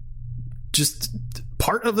just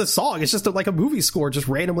part of the song. It's just like a movie score just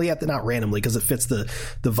randomly not randomly because it fits the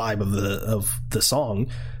vibe of the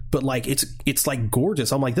song. But like it's like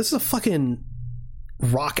gorgeous. I'm like, this is a fucking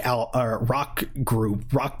rock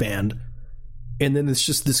band, and then it's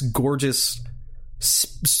just this gorgeous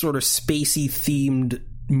sort of spacey themed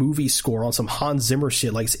movie score on some Hans Zimmer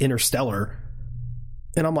shit like it's Interstellar.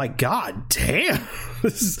 And I'm like, God damn,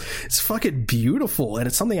 it's fucking beautiful, and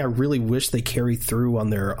it's something I really wish they carry through on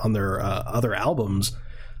their other albums.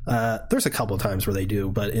 There's a couple of times where they do,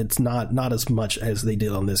 but it's not as much as they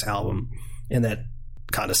did on this album, and that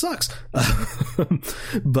kind of sucks.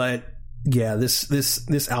 But yeah,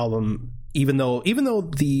 this album, even though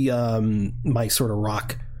the my sort of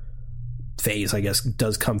rock phase, I guess,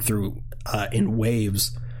 does come through in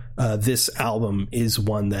waves, this album is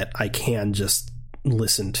one that I can just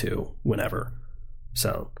listen to whenever.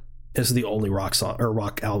 So this is the only rock song or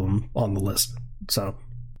rock album on the list. So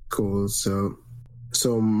cool. So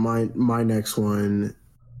my next one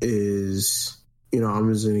is,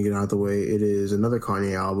 I'm just gonna get out of the way. It is another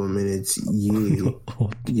Kanye album, and it's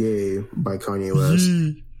Ye by Kanye West.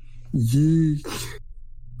 Ye.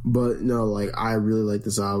 But no, like I really like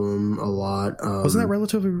this album a lot. Wasn't that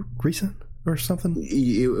relatively recent or something?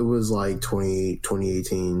 It was like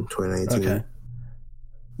 2018, 2019. Okay.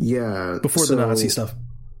 Yeah. Before the Nazi stuff.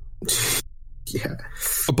 Yeah.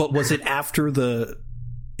 But was it after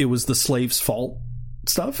it was the slave's fault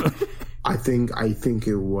stuff? I think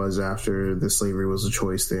it was after the slavery was a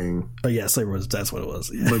choice thing. Oh yeah, that's what it was.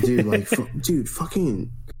 Yeah. But dude, like,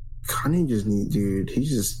 fucking Kanye he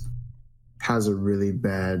just has a really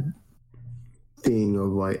bad thing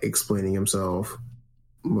of like explaining himself.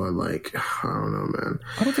 But like, I don't know, man.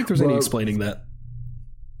 I don't think there's any explaining that.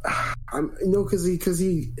 Because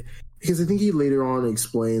I think he later on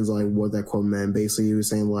explains like what that quote meant. Basically, he was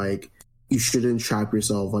saying like you shouldn't trap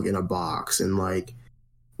yourself like in a box, and like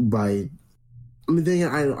I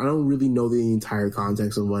don't really know the entire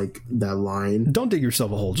context of like that line. Don't dig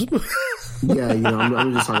yourself a hole. Yeah,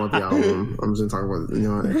 I'm just talking about the album. I'm just talking about maybe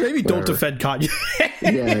whatever. Don't defend Kanye.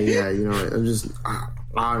 I'm just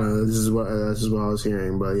I don't know. This is what I was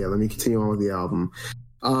hearing, but yeah, let me continue on with the album.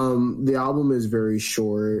 The album is very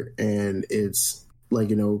short, and it's like,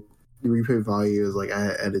 you know, the replay value is like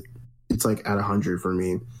it's like at 100 for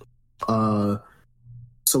me.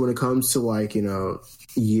 So when it comes to like, you know,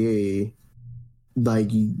 Ye, like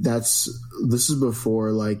this is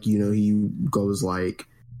before like, you know, he goes like,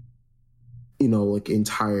 you know, like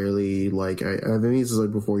entirely like I think this is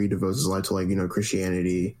like before he devotes his life to like, you know,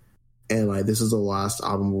 Christianity, and like this is the last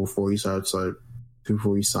album before he stops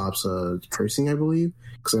cursing, I believe,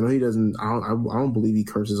 because I know he doesn't. I don't believe he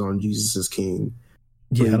curses on Jesus is King.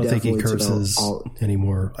 Yeah, I don't think he curses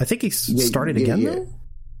anymore. I think he started again though.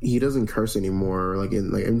 He doesn't curse anymore. Like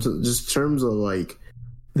in just terms of like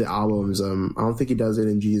the albums, I don't think he does it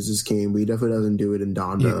in Jesus King, but he definitely doesn't do it in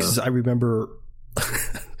Donda. Yeah, because I remember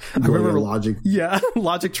Logic. Yeah,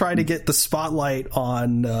 Logic trying to get the spotlight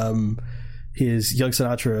on his Young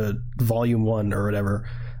Sinatra Volume 1 or whatever,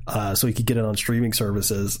 so he could get it on streaming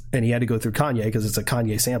services, and he had to go through Kanye because it's a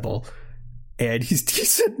Kanye sample, and he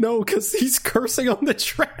said no because he's cursing on the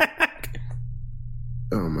track.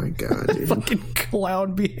 Oh my god, dude. Fucking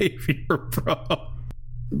clown behavior, bro. I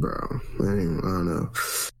don't know,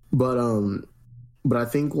 but I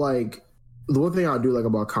think like the one thing I do like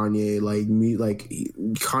about Kanye,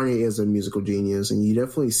 Kanye is a musical genius, and you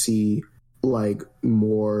definitely see like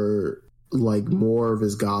more of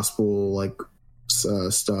his gospel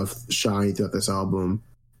stuff shining throughout this album,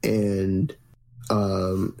 and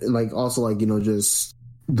like also like, you know, just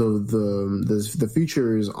the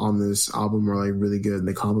features on this album are like really good, and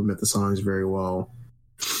they complement the songs very well.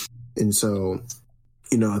 And so,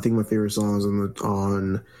 you know, I think my favorite songs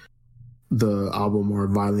on the album are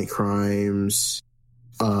Violent Crimes,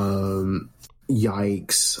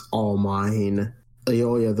 Yikes, All Mine.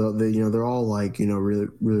 Oh yeah, they're all like, you know, really,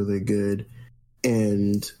 really good.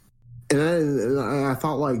 And I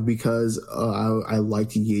thought like, because I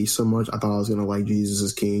liked Ye so much, I thought I was gonna like Jesus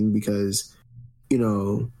is King, because, you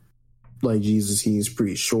know, like Jesus is King is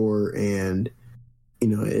pretty short, and, you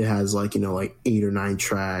know, it has like, you know, like 8 or 9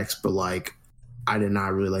 tracks, but like I did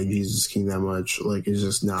not really like Jesus King that much. Like, it's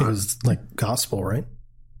just not. It was like gospel, right?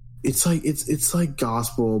 It's like it's like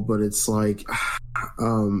gospel, but it's like,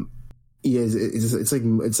 yeah, it's like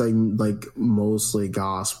mostly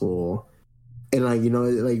gospel, and like, you know,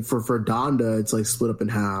 like for Donda, it's like split up in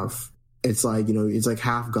half. It's like, you know, it's like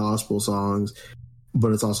half gospel songs,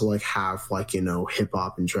 but it's also like half like, you know, hip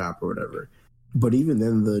hop and trap or whatever. But even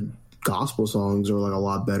then, the gospel songs are like a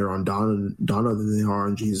lot better on Donda than they are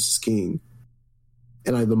on Jesus is King.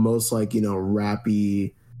 And like the most like, you know,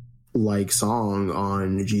 rappy like song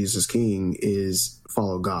on Jesus King is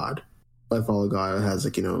Follow God. Like Follow God has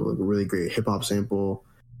like, you know, like a really great hip hop sample,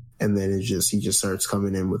 and then he just starts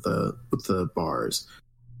coming in with the bars.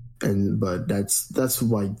 But that's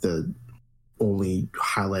like the only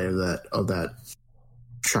highlight of that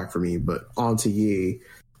track for me. But on to Ye,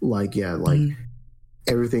 like, yeah, like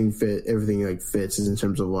everything like fits in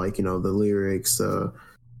terms of like, you know, the lyrics, the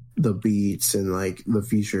beats, and like the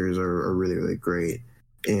features are really, really great.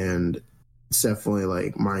 And it's definitely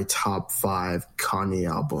like my top 5 Kanye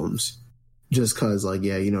albums, just because like,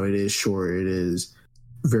 yeah, you know, it is short, it is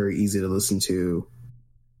very easy to listen to,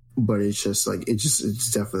 but it's just like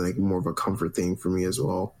it's definitely like more of a comfort thing for me as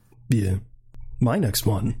well. Yeah, my next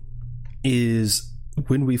one is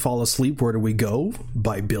When We Fall Asleep, Where Do We Go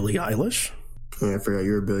by Billie Eilish. Yeah, I forgot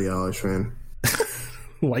you're a Billie Eilish fan.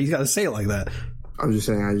 Why you gotta say it like that? I'm just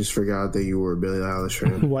saying, I just forgot that you were a Billie Eilish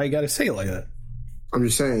fan. Why you gotta say it like that? I'm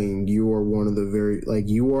just saying, you are one of the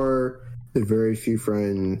you are the very few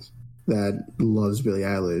friends that loves Billie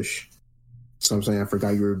Eilish. So I'm saying I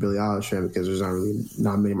forgot you were a Billie Eilish fan, because there's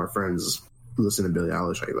not many of my friends who listen to Billie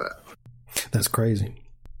Eilish like that. That's crazy.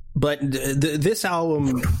 But this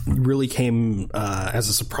album really came as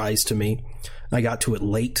a surprise to me. I got to it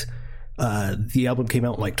late. The album came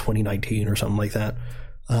out in like 2019 or something like that.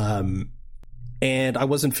 And I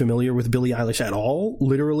wasn't familiar with Billie Eilish at all.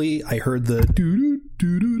 Literally, I heard the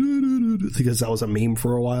because that was a meme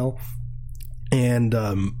for a while. And,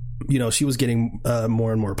 you know, she was getting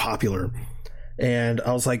more and more popular. And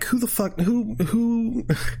I was like, who the fuck, who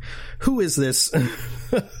is this? And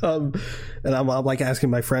I'm like asking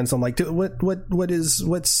my friends, I'm like,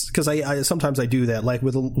 what's, cause I sometimes I do that, like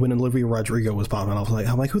when Olivia Rodrigo was popping,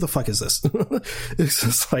 I'm like, who the fuck is this? It's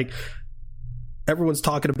just like, everyone's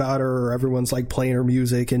talking about her, or everyone's like playing her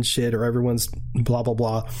music and shit, or everyone's blah, blah,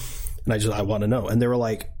 blah. And I want to know. And they were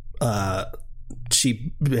like, and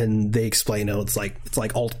they explain it. It's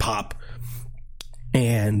like alt pop.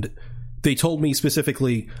 And they told me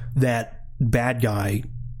specifically that Bad Guy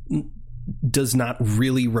does not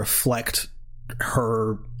really reflect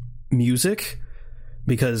her music,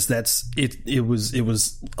 because that's it. It was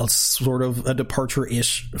a sort of a departure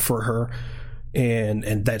ish for her,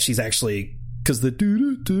 and that she's actually, because the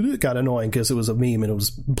doo got annoying because it was a meme and it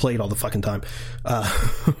was played all the fucking time,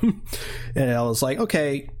 and I was like,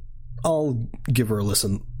 okay, I'll give her a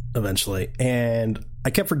listen eventually, and I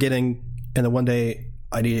kept forgetting, and then one day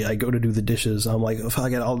I go to do the dishes. I'm like,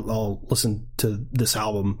 fuck it, I'll listen to this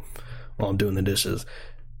album while I'm doing the dishes,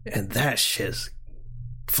 and that shit's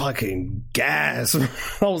fucking gas.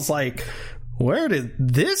 I was like, where did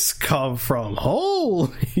this come from?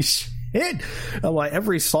 Holy shit. I'm like,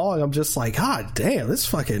 every song I'm just like, god damn,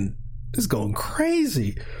 this is going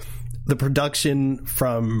crazy. The production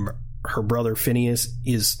from her brother Phineas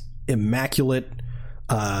is immaculate.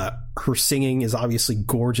 Her singing is obviously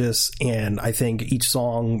gorgeous, and I think each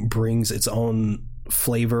song brings its own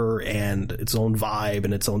flavor and its own vibe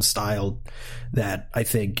and its own style that I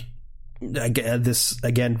think, this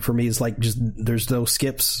again for me is like, just there's no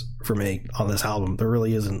skips for me on this album. There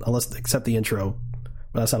really isn't, except the intro,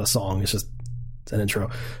 but that's not a song, it's an intro.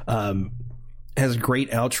 Has a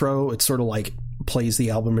great outro. It's sort of like plays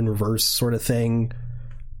the album in reverse sort of thing.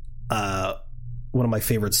 One of my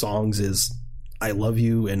favorite songs is I Love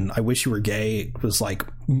You and I Wish You Were Gay. It was like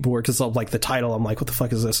more because of like the title. I'm like, what the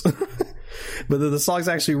fuck is this? But the song's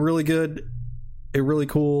actually really good. It's really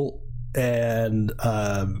cool. And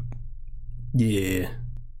yeah,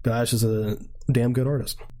 Bash is a damn good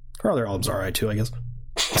artist. Her other albums are alright too, I guess.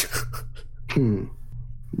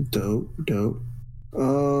 Dope.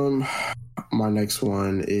 My next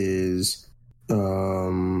one is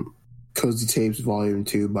Cozy Tapes Volume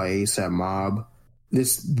 2 by A$AP Mob.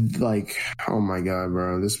 This, like, oh my god,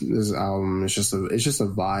 bro, this album is just a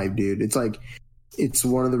vibe, dude. It's like, it's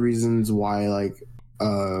one of the reasons why I like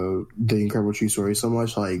The Incredible True Story so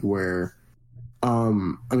much, like, where I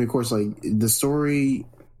mean, of course, like, the story,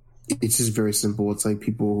 it's just very simple. It's like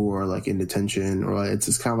people who are like in detention, or like it's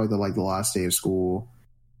just kind of like the last day of school,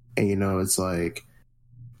 and you know, it's like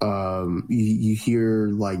you hear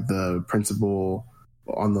like the principal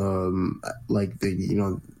on the like the, you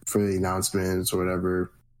know, for the announcements or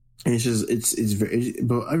whatever, and it's just it's very,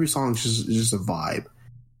 but every song is just a vibe.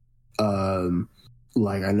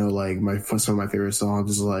 Like I know like some of my favorite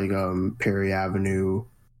songs is like Perry Avenue,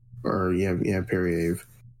 or Perry Ave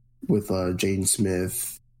with Jaden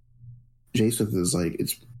Smith. Jaden Smith is like,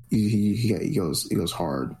 it's he goes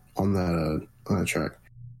hard on that track.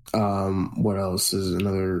 What else is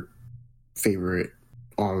another favorite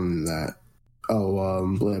on that?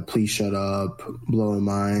 Please Shut Up, Blowing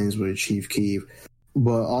Minds with Chief Keef.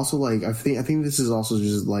 But also like I think this is also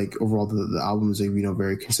just like overall the album is like, you know,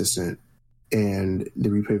 very consistent, and the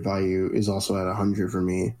replay value is also at 100 for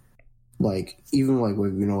me. Like even like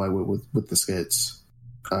with, you know, like with the skits,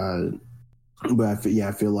 but I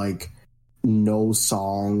feel like no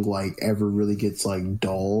song like ever really gets like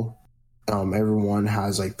dull. Everyone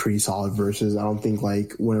has like pretty solid verses. I don't think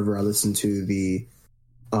like whenever I listen to the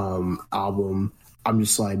album, I'm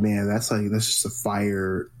just like, man, that's just a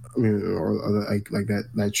fire. I mean, or like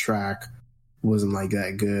that track wasn't like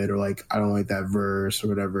that good, or like I don't like that verse or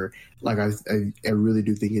whatever. Like I really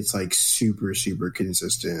do think it's like super super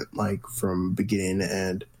consistent, like from beginning to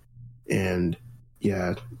end, and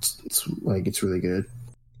yeah, it's like it's really good.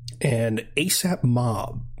 And A$AP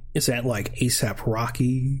Mob, is that like A$AP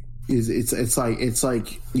Rocky? It's like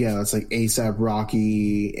yeah, it's like A$AP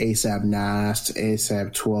Rocky, A$AP Nast,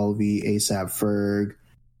 A$AP 12E, A$AP Ferg,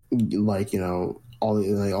 like, you know,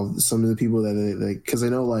 all some of the people that they, because I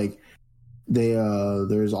know like they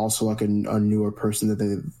there's also like a newer person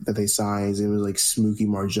that they signed. It was like Smokey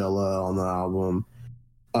Margella on the album.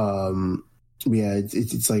 Yeah,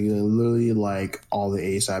 it's like literally like all the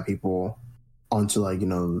A$AP people onto like, you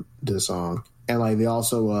know, this song. And like they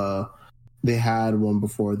also they had one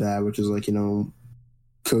before that, which is like, you know,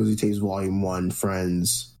 Cozy Tapes Volume 1,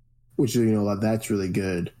 Friends, which, you know, that's really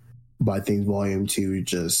good. But I think Volume 2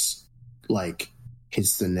 just like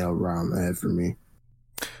hits the nail around the head for me.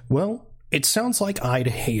 Well, it sounds like I'd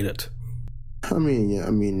hate it. I mean, yeah, I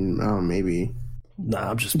don't know, maybe. Nah,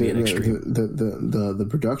 I'm just being extreme. The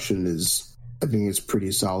production is, I think it's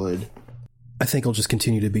pretty solid. I think I'll just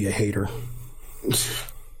continue to be a hater.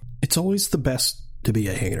 It's always the best to be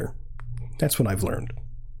a hater. That's what I've learned.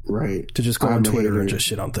 Right. To just go on Twitter and just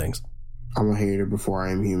shit on things. I'm a hater before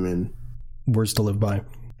I am human. Words to live by.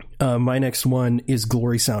 My next one is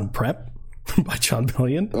Glory Sound Prep by Jon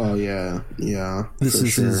Bellion. Oh, yeah. Yeah. This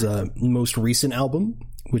is his most recent album,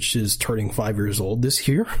 which is turning 5 years old this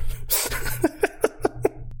year.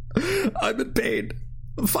 I've been paid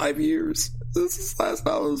 5 years. This last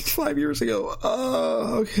album was 5 years ago.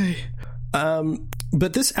 Okay.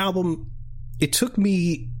 But this album it took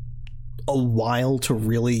me a while to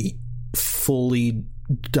really fully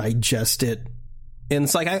digest it. And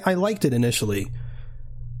it's like, I liked it initially,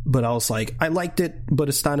 but I was like, I liked it, but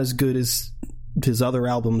it's not as good as his other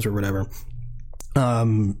albums or whatever.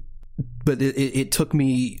 But it took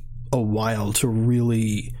me a while to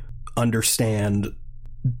really understand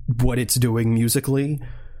what it's doing musically,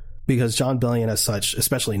 because Jon Bellion as such,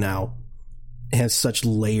 especially now, has such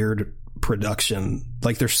layered production.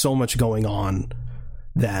 Like, there's so much going on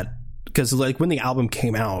that, because like when the album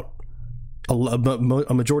came out,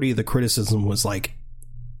 a majority of the criticism was like,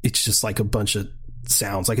 it's just like a bunch of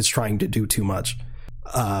sounds, like it's trying to do too much.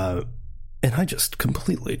 And I just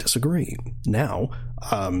completely disagree now.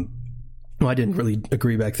 Well, I didn't really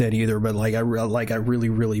agree back then either, but like I really,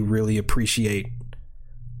 really, really appreciate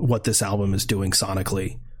what this album is doing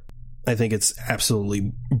sonically. I think it's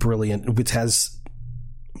absolutely brilliant. It has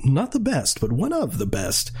not the best, but one of the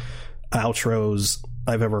best outros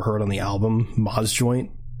I've ever heard on the album, Moz Joint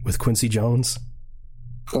with Quincy Jones.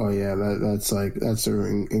 Oh yeah, that's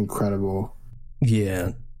incredible.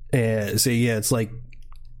 Yeah. So yeah, it's like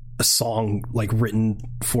a song like written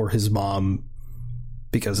for his mom,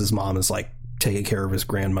 because his mom is like taking care of his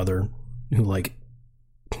grandmother who like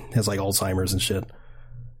has like Alzheimer's and shit.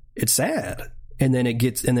 It's sad. And then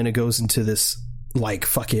it goes into this like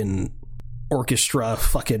fucking orchestra,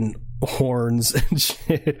 fucking horns and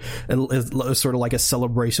shit, and it's sort of like a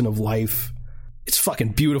celebration of life. It's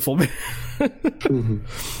fucking beautiful, man. Mm-hmm.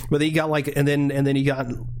 But then you got like, and then you got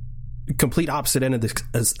complete opposite end of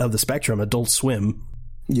the spectrum, Adult Swim.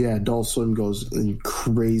 Yeah, Adult Swim goes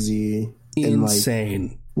crazy,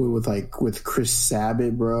 insane. And like with Chris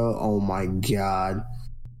Sabat, bro. Oh my god,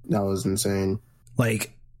 that was insane.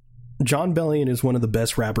 Like, Jon Bellion is one of the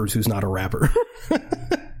best rappers who's not a rapper.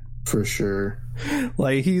 For sure.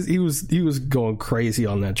 Like, he was going crazy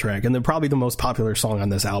on that track. And then probably the most popular song on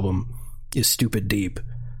this album is Stupid Deep.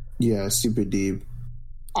 Yeah, Stupid Deep.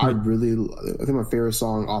 I think my favorite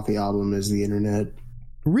song off the album is The Internet.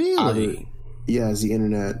 Really? It's The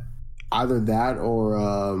Internet. Either that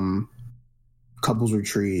or Couples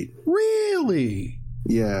Retreat. Really?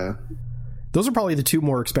 Yeah. Those are probably the two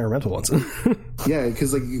more experimental ones. Yeah,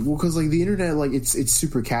 because The Internet, like, it's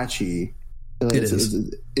super catchy.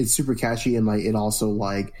 It's super catchy, and like it also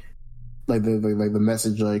like the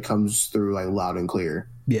message like comes through like loud and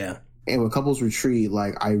clear. Yeah. And with Couples Retreat,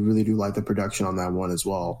 like, I really do like the production on that one as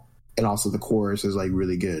well, and also the chorus is like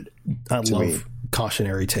really good. I love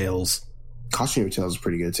Cautionary Tales. Cautionary Tales is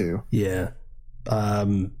pretty good too. Yeah.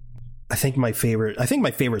 I think my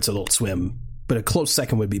favorite's Adult Swim, but a close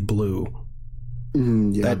second would be Blue.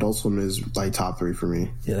 Adult Swim is like top 3 for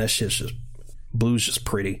me. Yeah, that shit's just, Blue's just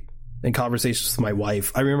pretty. And Conversations with My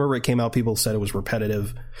Wife, I remember it came out, people said it was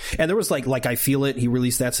repetitive, and there was like I Feel It, he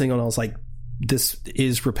released that single, and I was like, this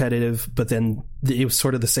is repetitive, but then it was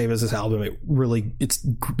sort of the same as this album. It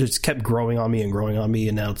just kept growing on me,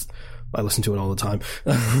 and now I listen to it all the time.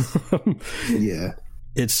 Yeah,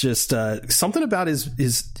 it's just something about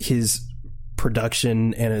his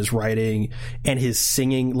production and his writing and his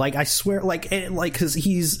singing. Like, I swear, like because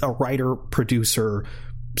he's a writer, producer,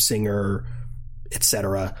 singer,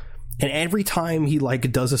 etc. And every time he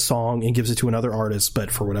like does a song and gives it to another artist, but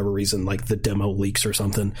for whatever reason, like the demo leaks or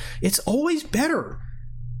something, it's always better.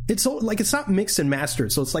 It's like, it's not mixed and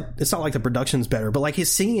mastered, so it's not like the production's better, but like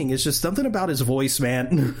his singing is just something about his voice,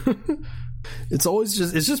 man. It's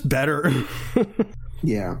just better.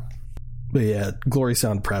 Yeah. But yeah, Glory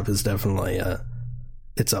Sound Prep is definitely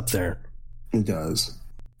it's up there. It does.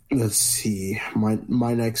 Let's see.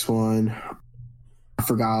 My next one, I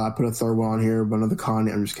forgot I put a third one on here, but another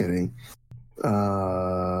Kanye. I'm just kidding.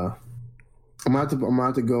 I'm gonna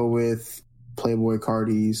have to go with Playboi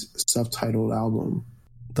Carti's self-titled album.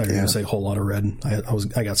 I thought you were gonna say Whole Lotta Red.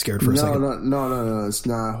 I got scared for a second. No. It's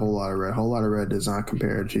not Whole Lotta Red. Whole Lotta Red does not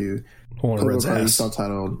compare to Whole Lotta Red's ass.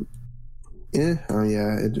 Self-titled. Yeah,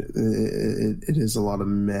 it is a lot of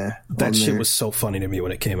meh. That shit was so funny to me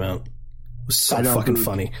when it came out. It was so fucking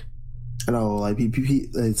funny. I know, like,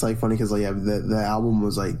 it's like funny because like, yeah, the album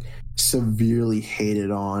was like severely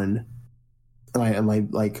hated on,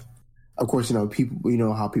 and like of course, you know, people, you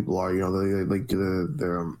know how people are, you know,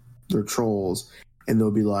 they're trolls, and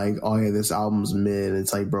they'll be like, oh yeah, this album's mid, and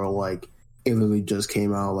it's like, bro, like, it literally just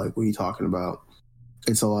came out, like, what are you talking about?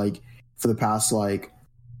 And so like for the past, like,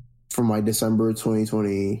 from like December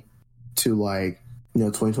 2020 to like, you know,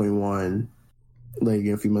 2021, like, you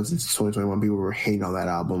know, a few months into 2021, people were hating on that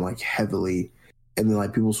album like heavily, and then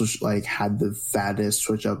like people like had the fattest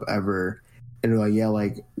switch up ever, and they're like, yeah,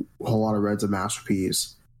 like Whole Lotta Red's a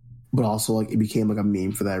masterpiece, but also like it became like a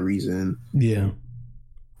meme for that reason. Yeah,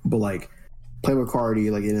 but like Playboi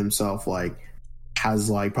Carti, like in himself, like has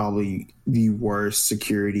like probably the worst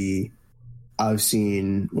security I've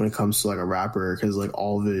seen when it comes to like a rapper, because like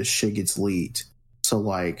all of his shit gets leaked. So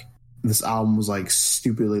like this album was like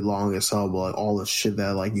stupidly long as hell, but like all the shit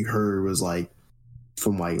that like you heard was like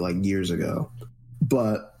from like years ago.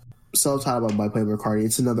 But Self-Titled by Playboi Carti,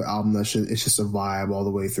 it's another album it's just a vibe all the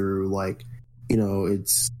way through. Like, you know,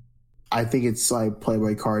 I think it's like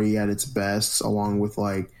Playboi Carti at its best, along with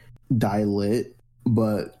like Die Lit.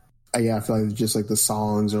 But yeah, I feel like just like the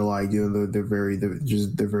songs are like, you know, they're very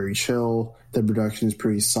chill. The production is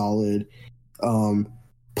pretty solid. Playboi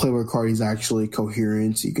Carti is actually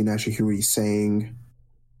coherent. You can actually hear what he's saying.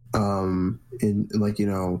 In like, you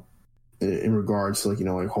know, in regards to like, you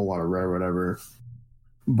know, like Whole Lot of Red or whatever.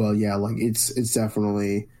 But yeah, like it's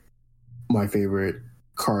definitely my favorite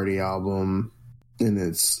Carti album, and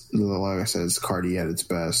it's, like I said, it's Carti at its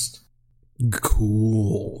best.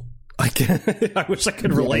 Cool. I wish I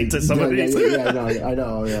could relate to some of these. I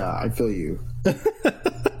know. Yeah, I feel you.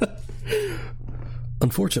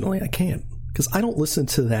 Unfortunately, I can't, because I don't listen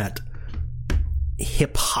to that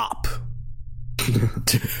hip hop.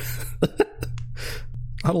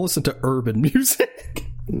 I don't listen to urban music.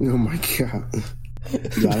 Oh my god.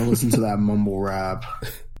 Yeah, I don't listen to that mumble rap.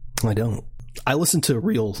 I don't. I listen to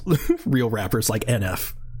real rappers like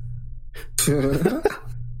NF. NF.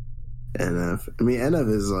 I mean,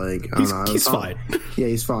 NF is like, I don't know. He's fine. Yeah,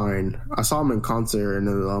 he's fine. I saw him in concert, and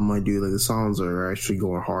I'm like, dude, like the songs are actually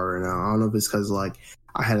going hard right now. I don't know if it's because like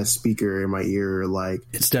I had a speaker in my ear. Like,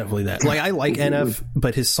 it's definitely that. Like, I like NF,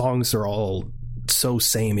 but his songs are all so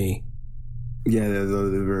samey. Yeah, they're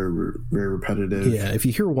very, very repetitive. Yeah, if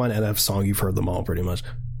you hear one NF song, you've heard them all pretty much.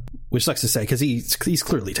 Which sucks to say, because he's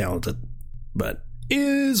clearly talented, but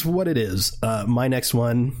is what it is. My next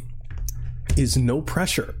one is No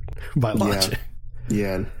Pressure by Logic.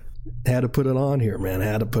 Yeah. Had to put it on here, man.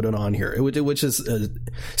 Had to put it on here. Which is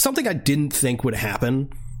something I didn't think would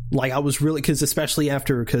happen. Like, I was really,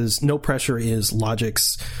 because No Pressure is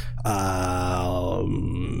Logic's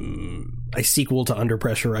a sequel to Under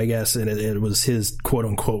Pressure, I guess, and it was his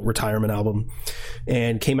quote-unquote retirement album,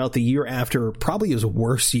 and came out the year after probably his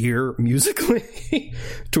worst year musically,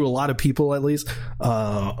 to a lot of people at least,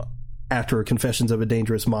 after Confessions of a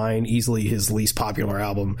Dangerous Mind, easily his least popular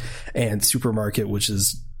album, and Supermarket, which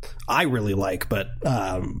is, I really like, but,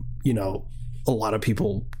 you know, a lot of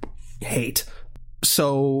people hate.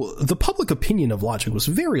 So the public opinion of Logic was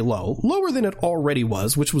very low, lower than it already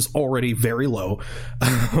was, which was already very low.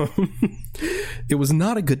 It was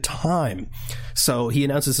not a good time. So he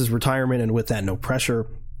announces his retirement, and with that, No Pressure.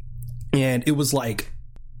 And it was like,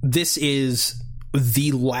 this is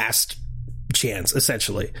the last chance,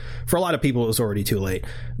 essentially. For a lot of people, it was already too late.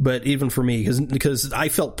 But even for me, because I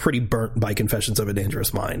felt pretty burnt by Confessions of a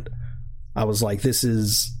Dangerous Mind. I was like, this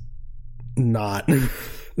is not...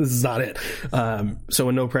 This is not it. So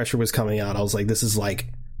when No Pressure was coming out, I was like, this is like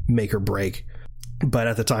make or break. But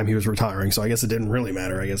at the time he was retiring, so I guess it didn't really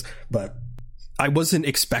matter, I guess. But I wasn't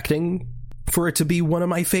expecting for it to be one of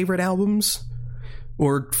my favorite albums,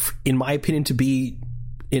 or in my opinion to be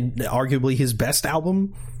arguably his best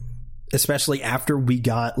album, especially after we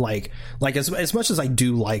got like as much as I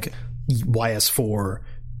do like YS4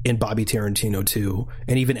 and Bobby Tarantino 2,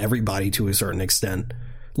 and even Everybody to a certain extent,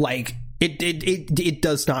 like It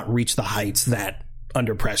does not reach the heights that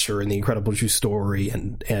Under Pressure and The Incredible True Story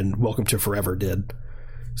and Welcome to Forever did.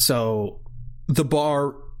 So the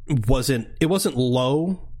bar wasn't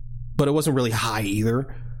low, but it wasn't really high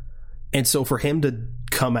either. And so for him to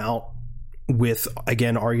come out with,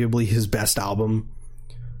 again, arguably his best album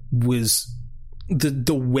was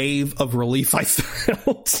the wave of relief I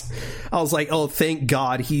felt. I was like, oh, thank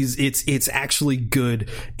God it's actually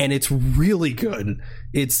good, and it's really good.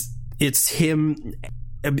 It's him,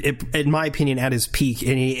 in my opinion, at his peak,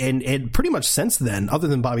 and pretty much since then, other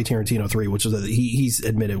than Bobby Tarantino 3, which is he's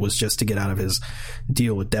admitted was just to get out of his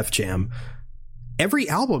deal with Def Jam. Every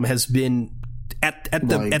album has been at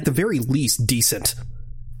the very least decent.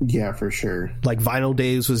 Yeah, for sure. Like Vinyl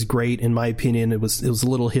Days was great, in my opinion. It was a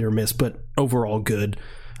little hit or miss, but overall good.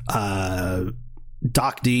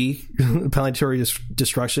 Doc D, Planetary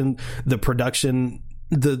Destruction, the production.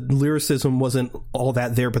 The lyricism wasn't all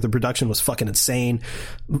that there, but the production was fucking insane.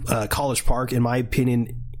 College Park, in my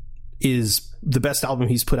opinion, is the best album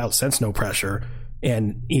he's put out since No Pressure,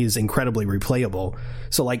 and is incredibly replayable.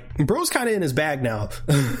 So, like, bro's kind of in his bag now.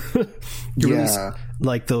 Yeah.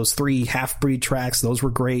 Like, those 3 Half-Breed tracks, those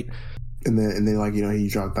were great. And then like, you know, he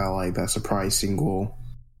dropped that surprise single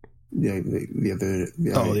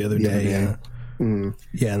the other day. Yeah. Mm.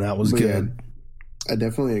 Yeah, and that was good. Yeah, I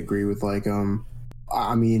definitely agree with, like,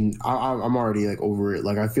 I mean, I'm already like over it.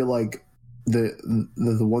 Like, I feel like the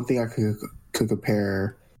one thing I could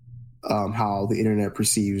compare how the internet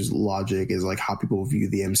perceives Logic is like how people view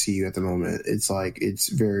the MCU at the moment. It's like, it's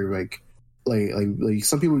very like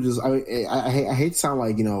some people just, I hate to sound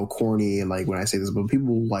like, you know, corny and like when I say this, but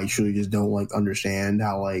people like truly just don't like understand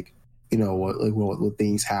how like, you know, what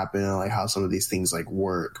things happen, like how some of these things like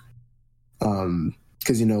work.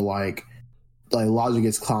 Because, you know, like Logic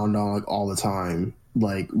gets clowned on like all the time,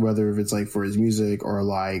 like whether if it's like for his music or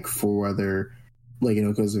like for whether like, you know,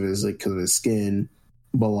 because of his skin.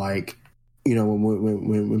 But like, you know,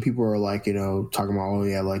 when people are like, you know, talking about, oh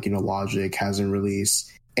yeah, like, you know, Logic hasn't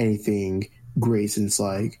released anything great since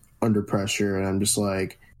like Under Pressure, and I'm just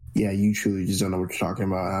like, yeah, you truly just don't know what you're talking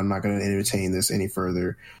about. I'm not going to entertain this any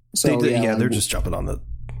further. So they're just jumping on the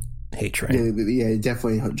hate train. Yeah,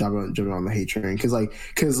 definitely jumping on the hate train because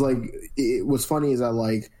what's funny is that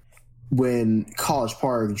like when College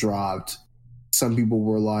Park dropped, some people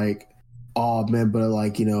were like, oh man, but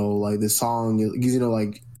like, you know, like this song, because, you know,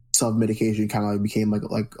 like self-medication kind of like became like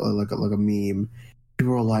a meme.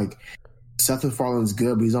 People were like, Seth MacFarlane's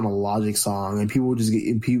good, but he's on a Logic song, and people just get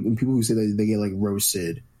and people who say that they get like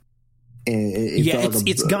roasted. And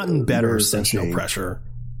it's gotten better since No Pressure.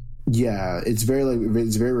 Yeah, it's very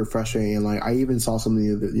refreshing, and like I even saw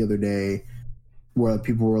something the other day where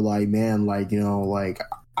people were like, man, like, you know, like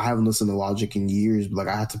I haven't listened to Logic in years, but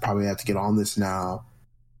like I probably have to get on this now.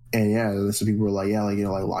 And yeah, some people were like, yeah, like, you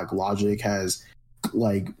know, like Logic has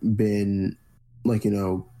like been like, you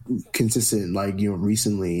know, consistent, like, you know,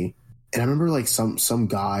 recently. And I remember like some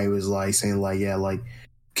guy was like saying like, yeah, like,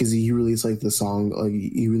 because he released like the song, like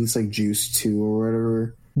he released like Juice 2 or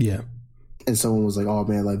whatever. Yeah. And someone was like, oh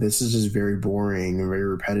man, like this is just very boring and very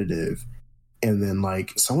repetitive. And then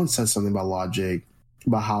like someone said something about Logic,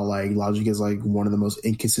 about how like Logic is like one of the most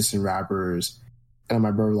inconsistent rappers. And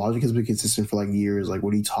my brother, Logic has been consistent for like years. Like,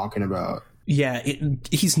 what are you talking about? Yeah,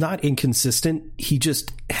 he's not inconsistent. He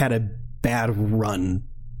just had a bad run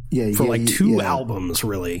for like two albums,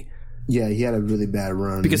 really. Yeah, he had a really bad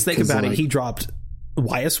run. Because think about it, he dropped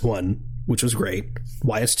YS1, which was great,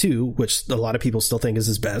 YS2, which a lot of people still think is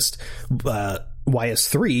his best,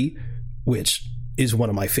 YS3, which is one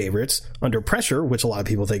of my favorites, Under Pressure, which a lot of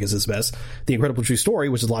people think is his best, The Incredible True Story,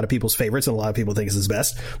 which is a lot of people's favorites and a lot of people think is his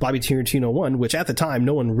best, Bobby Tarantino 1, which at the time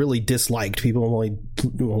no one really disliked. People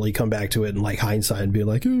only come back to it in like hindsight and be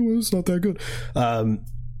like, oh, well, it's not that good.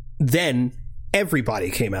 Then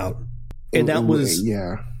Everybody came out, and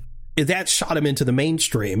that shot him into the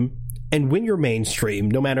mainstream. And when you're mainstream,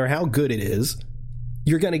 no matter how good it is,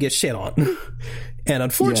 you're going to get shit on. And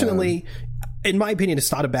unfortunately, in my opinion,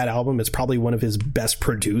 it's not a bad album. It's probably one of his best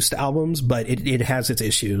produced albums, but it has its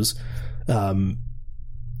issues.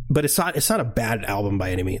 But it's not a bad album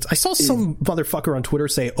by any means. I saw some motherfucker on Twitter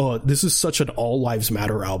say, oh, this is such an All Lives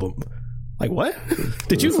Matter album. Like, what?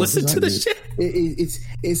 Did you listen to this shit?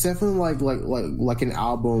 It's definitely like an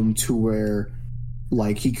album to where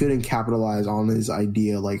like he couldn't capitalize on his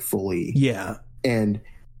idea like fully. Yeah. And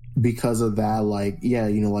because of that, like, yeah,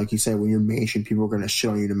 you know, like you said, when you're mainstream, people are going to shit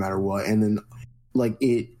on you no matter what. And then like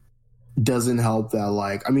it doesn't help that,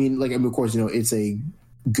 like, I mean, of course, you know, it's a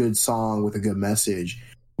good song with a good message,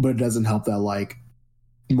 but it doesn't help that like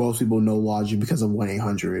most people know Logic because of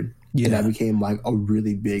 1-800. Yeah. And that became like a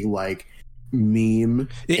really big like meme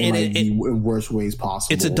in worst ways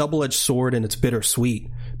possible. It's a double-edged sword, and it's bittersweet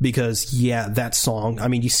because that song, I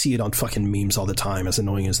mean, you see it on fucking memes all the time, as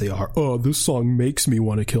annoying as they are. Oh, this song makes me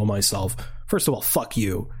want to kill myself. First of all, fuck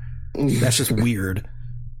you. That's just weird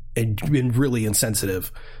and really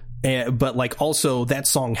insensitive. But like, also, that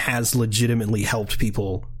song has legitimately helped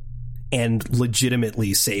people and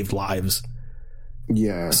legitimately saved lives.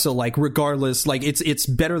 Yeah. So like, regardless, like it's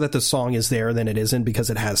better that the song is there than it isn't, because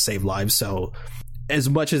it has saved lives. So as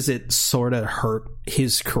much as it sort of hurt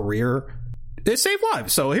his career, it saved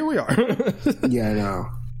lives. So here we are. Yeah, I know.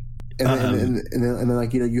 And then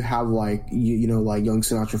like, you know, you have like you know, like Young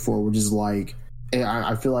Sinatra 4, which is like,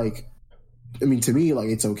 I feel like, I mean, to me, like,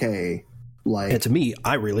 it's okay. Like, and to me,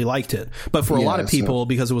 I really liked it. But for a lot of people,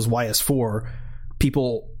 because it was YS4,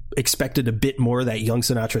 people expected a bit more of that Young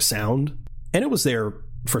Sinatra sound. And it was there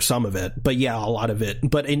for some of it, but yeah, a lot of it.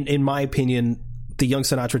 But in my opinion, the Young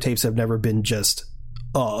Sinatra tapes have never been just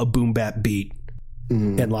a boom bap beat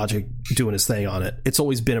and Logic doing his thing on it. It's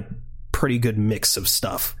always been a pretty good mix of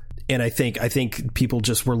stuff. And I think people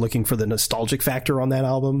just were looking for the nostalgic factor on that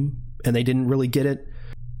album, and they didn't really get it.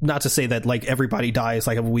 Not to say that like Everybody Dies,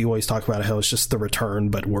 like we always talk about how it's just The Return,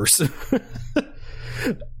 but worse.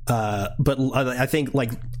 But I think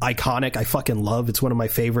like Iconic, I fucking love. It's one of my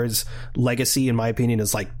favorites. Legacy, in my opinion,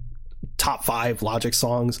 is like top 5 Logic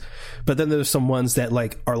songs, but then there's some ones that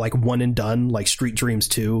like are like one and done, like Street Dreams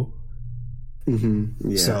 2.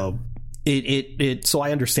 Yeah. So so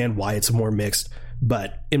I understand why it's more mixed,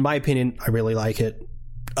 but in my opinion, I really like it.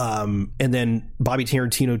 And then Bobby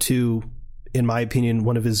Tarantino 2, in my opinion,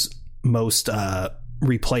 one of his most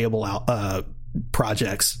replayable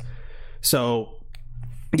projects. So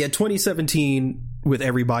yeah, 2017 with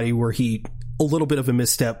Everybody, where he a little bit of a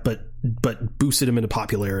misstep, but boosted him into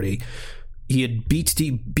popularity. He had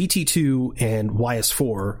BT2 and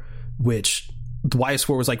YS4, which the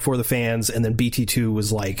YS4 was like for the fans, and then BT2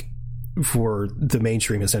 was like for the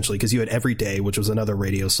mainstream, essentially, because you had Every Day, which was another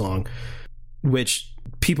radio song, which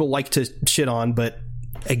people like to shit on, but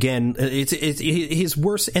again, it's his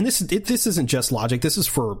worst. And this isn't just Logic. This is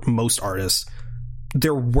for most artists.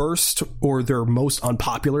 Their worst or their most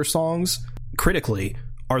unpopular songs, critically,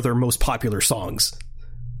 are their most popular songs.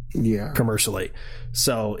 Yeah, commercially.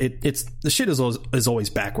 So it's the shit is always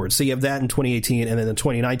backwards. So you have that in 2018, and then in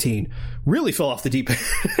 2019 really fell off the deep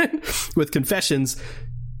end with Confessions.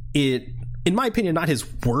 It, in my opinion, not his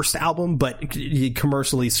worst album, but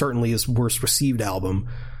commercially certainly his worst received album.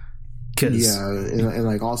 And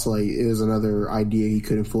like also like it was another idea he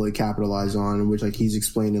couldn't fully capitalize on, which like he's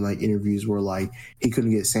explained in like interviews where like he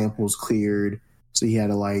couldn't get samples cleared, so he had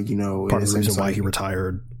to like, you know, part of the reason why he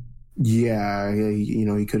retired. Yeah, you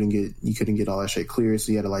know, he couldn't get all that shit cleared,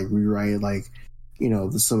 so he had to like rewrite like, you know,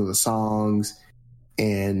 some of the songs.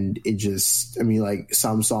 And it just, I mean, like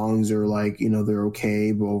some songs are like, you know, they're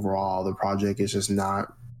okay, but overall the project is just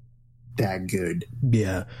not that good.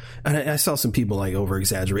 Yeah. And I saw some people like over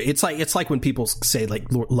exaggerate. It's like when people say like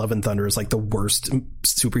Love and Thunder is like the worst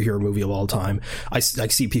superhero movie of all time. I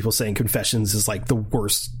see people saying Confessions is like the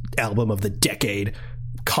worst album of the decade.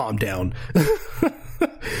 Calm down.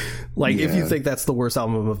 Like, yeah. If you think that's the worst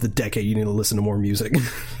album of the decade, you need to listen to more music.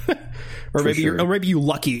 Or maybe you're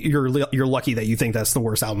lucky that you think that's the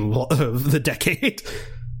worst album of the decade.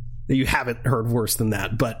 That you haven't heard worse than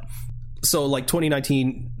that. But so like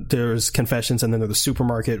 2019, there's Confessions, and then there's The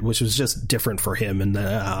Supermarket, which was just different for him, and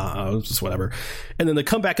just whatever. And then the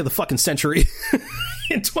comeback of the fucking century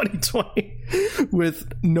in 2020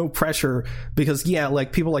 with No Pressure, because yeah,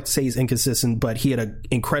 like people like to say he's inconsistent, but he had an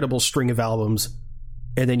incredible string of albums,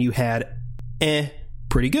 and then you had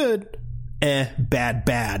pretty good,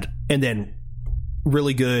 bad, and then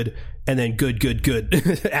really good, and then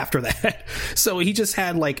good after that. So he just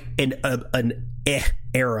had like an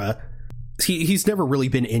era. He's never really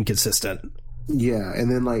been inconsistent. Yeah,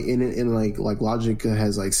 and then like in like Logic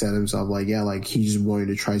has like said himself like, yeah, like he just wanted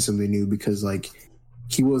to try something new, because like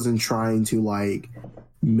he wasn't trying to like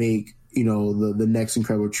make, you know, the next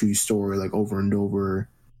incredible true story like over and over.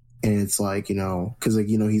 And it's like, you know, because like,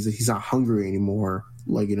 you know, he's not hungry anymore.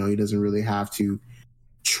 Like, you know, he doesn't really have to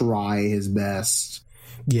try his best.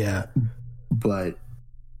 Yeah, but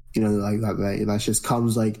you know, like that just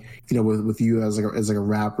comes like, you know, with you as a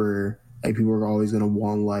rapper, like people are always gonna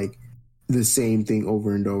want like the same thing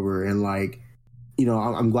over and over. And like, you know,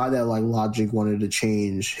 I'm glad that like Logic wanted to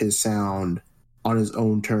change his sound on his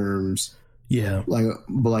own terms. Yeah, like,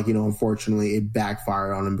 but like, you know, unfortunately it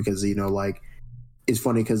backfired on him, because, you know, like it's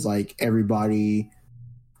funny because like everybody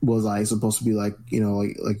was like supposed to be like, you know,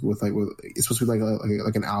 like it's supposed to be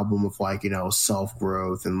like an album of like, you know, self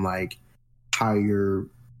growth and like how you're,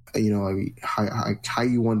 you know, like how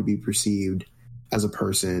you want to be perceived as a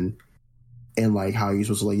person, and like how you're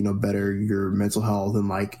supposed to like, you know, better your mental health. And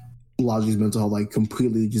like Logic's mental health like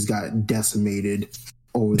completely just got decimated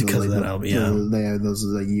over because of that album. Those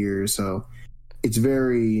are the years. So it's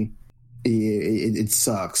very. It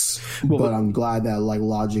sucks, but I'm glad that like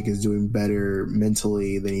Logic is doing better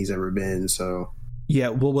mentally than he's ever been. So yeah,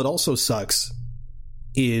 well, what also sucks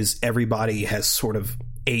is Everybody has sort of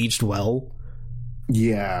aged well.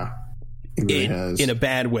 Yeah, it really has. In a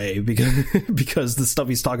bad way, because the stuff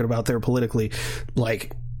he's talking about there politically,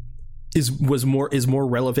 like is more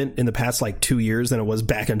relevant in the past like 2 years than it was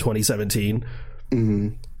back in 2017. Mm-hmm.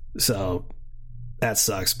 So that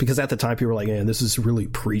sucks, because at the time people were like, man, this is really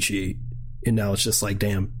preachy. And now it's just like,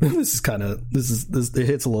 damn, it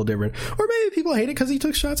hits a little different. Or maybe people hate it because he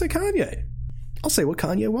took shots at Kanye. I'll say what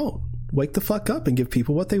Kanye won't. Wake the fuck up and give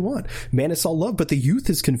people what they want. Man, it's all love, but the youth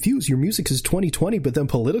is confused. Your music is 2020, but then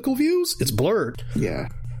political views, it's blurred. Yeah.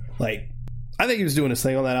 Like, I think he was doing his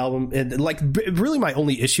thing on that album. And like, really my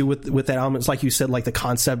only issue with that album is, like you said, like the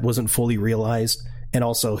concept wasn't fully realized. And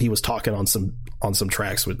also he was talking on some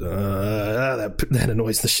tracks with that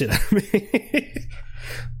annoys the shit out of me.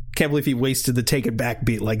 Can't believe he wasted the Take It Back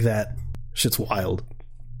beat like that. Shit's wild.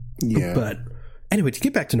 Yeah. But Anyway, to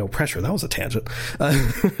get back to No Pressure, that was a tangent.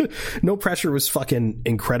 No Pressure was fucking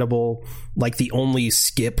incredible. Like, the only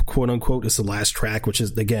skip, quote unquote, is the last track, which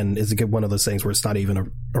is, again, one of those things where it's not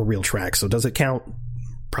even a real track. So does it count?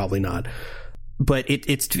 Probably not. But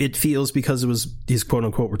it feels, because it was his quote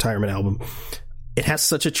unquote retirement album, it has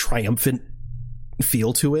such a triumphant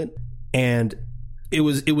feel to it. And it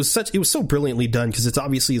was so brilliantly done, because it's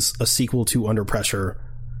obviously a sequel to Under Pressure,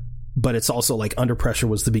 but it's also like Under Pressure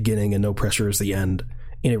was the beginning and No Pressure is the end,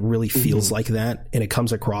 and it really feels like that, and it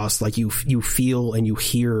comes across like you feel and you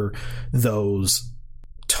hear those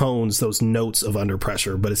tones, those notes of Under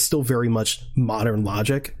Pressure, but it's still very much modern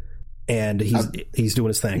Logic, and he's doing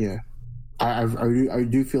his thing. Yeah, I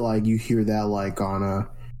do feel like you hear that, like, on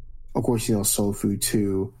of course, you know, Soul Food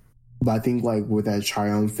too, but I think like with that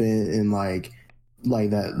triumphant and like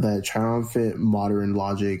that triumphant modern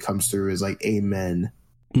Logic comes through is like Amen.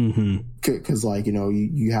 Because like, you know,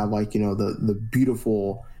 you have like, you know, the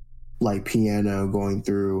beautiful like piano going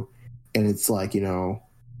through, and it's like, you know,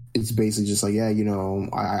 it's basically just like, yeah, you know,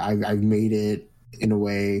 I've made it in a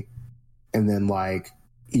way, and then like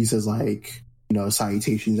he says like, you know,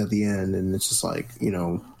 salutations at the end, and it's just like, you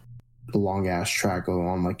know, the long ass track go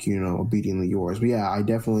on like, you know, Obediently Yours. But yeah, I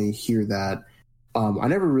definitely hear that. I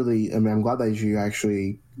never really, I mean, I'm glad that you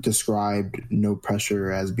actually described No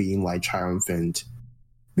Pressure as being like triumphant,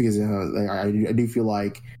 because, you know, like, I do feel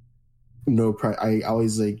like I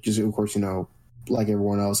always like, just of course, you know, like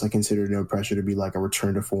everyone else, I consider No Pressure to be like a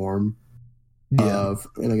return to form of,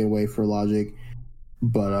 in like a way, for Logic.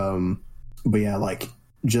 But yeah, like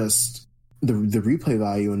just the replay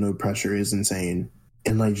value in No Pressure is insane,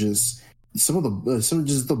 and like just some of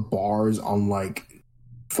the bars on like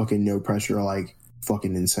fucking No Pressure are like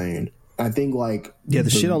fucking insane. I think like the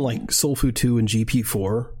shit on like Soul Food 2 and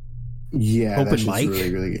GP4. Yeah, Open Mic,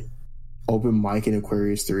 really, really good. Open Mic and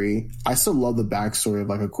Aquarius 3. I still love the backstory of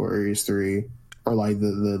like Aquarius 3, or like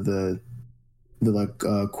the like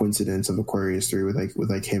coincidence of Aquarius 3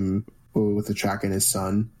 with him with the track and his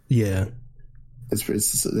son. Yeah,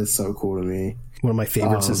 it's so cool to me. One of my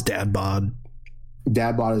favorites is Dad Bod.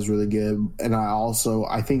 Dad Bod is really good, and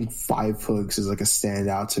I think Five Hooks is like a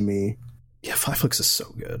standout to me. Yeah, Five Hooks is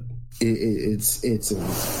so good. It's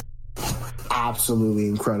absolutely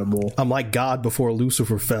incredible. I'm like God before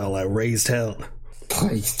Lucifer fell. I raised hell.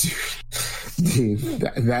 Like, dude,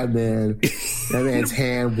 that man's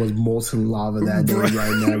hand was molten lava that day,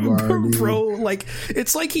 right now, bro. Like,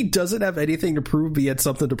 it's like he doesn't have anything to prove, but he had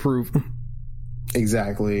something to prove.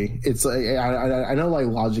 Exactly. It's like, I know like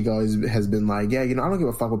Logic always has been like, yeah, you know, I don't give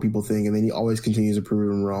a fuck what people think, and then he always continues to prove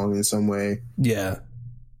them wrong in some way. Yeah.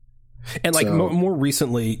 And like more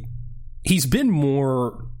recently, he's been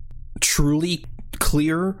more truly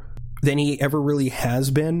clear than he ever really has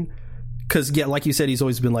been, because yeah, like you said, he's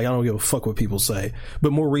always been like, I don't give a fuck what people say,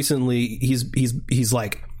 but more recently he's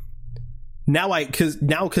like,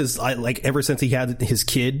 because I like, ever since he had his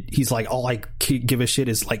kid, he's like, all I give a shit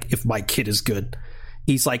is like if my kid is good.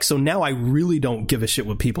 He's like, so now I really don't give a shit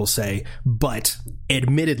what people say, but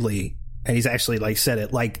admittedly, and he's actually like said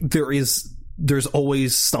it, like there's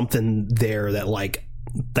always something there that like,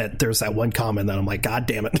 that there's that one comment that I'm like, God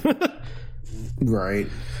damn it. Right.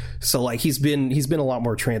 So like he's been a lot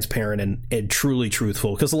more transparent and truly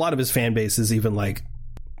truthful, because a lot of his fan base is even like,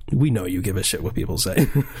 we know you give a shit what people say.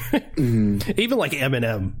 Even like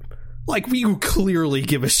Eminem, like, we clearly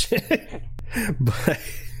give a shit.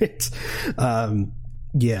 But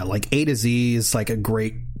yeah, like A to Z is like a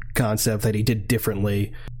great concept that he did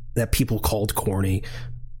differently that people called corny.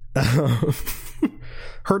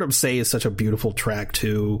 Heard Him Say is such a beautiful track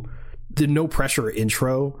too. The No Pressure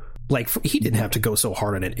intro, like, he didn't have to go so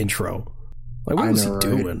hard on an intro. Like, what was he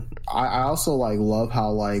doing? I also like love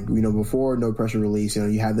how, like, you know, before No Pressure release, you know,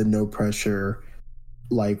 you had the No Pressure,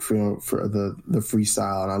 like, for the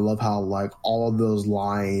freestyle, and I love how like all of those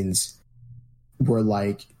lines were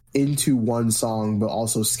like into one song, but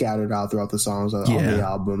also scattered out throughout the songs on the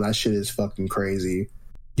album. That shit is fucking crazy.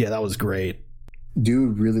 Yeah, that was great.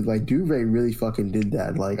 Dude really fucking did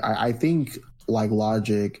that. Like, I think like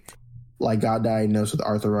Logic like got diagnosed with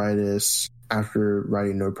arthritis after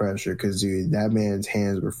writing No Pressure, because dude, that man's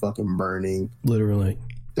hands were fucking burning. Literally.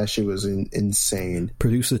 That shit was insane.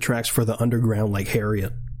 Produce the tracks for the underground like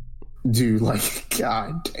Harriet. Dude, like,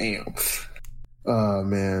 god damn. Oh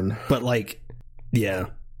man. But like, yeah.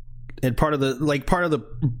 And part of the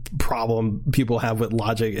problem people have with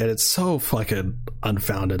Logic, and it's so fucking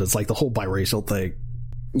unfounded, it's like the whole biracial thing.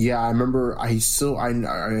 Yeah, I remember. I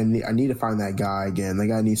need to find that guy again. That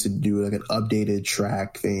guy needs to do like an updated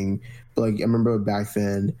track thing. But like, I remember back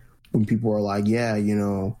then when people were like, yeah, you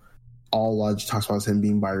know, all Logic talks about is him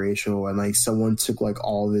being biracial, and like someone took like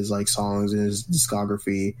all of his like songs in his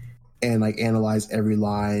discography and like analyzed every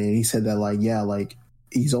line, and he said that like, yeah, like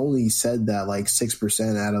he's only said that like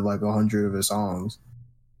 6% out of like 100 of his songs.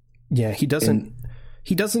 Yeah, he doesn't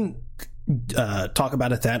talk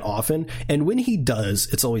about it that often, and when he does,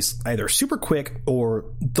 it's always either super quick or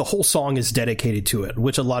the whole song is dedicated to it,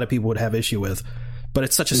 which a lot of people would have issue with, but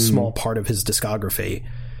it's such a small part of his discography.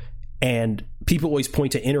 And people always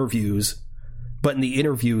point to interviews, but in the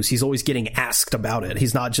interviews he's always getting asked about it.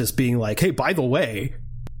 He's not just being like, hey, by the way,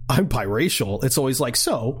 I'm biracial. It's always like,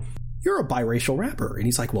 so you're a biracial rapper? And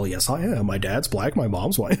he's like, well, yes, I am. My dad's black, my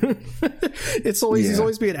mom's white. It's always, he's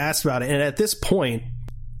always being asked about it. And at this point,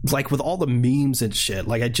 like with all the memes and shit,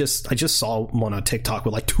 like I just saw one on TikTok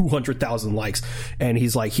with like 200,000 likes, and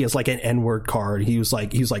he's like, he has like an N-word card. He was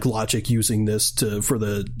like Logic using this for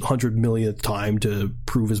the 100 millionth time to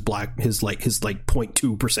prove his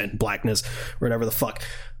 0.2% blackness or whatever the fuck.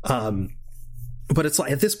 But it's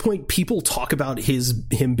like at this point, people talk about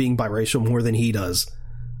him being biracial more than he does.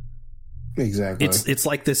 Exactly. It's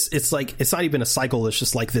like this. It's like, it's not even a cycle. It's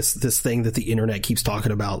just like this thing that the internet keeps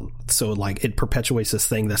talking about. So like it perpetuates this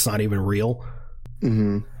thing that's not even real.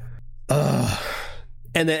 Mm-hmm.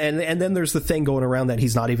 And then there's the thing going around that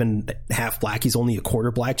he's not even half black. He's only a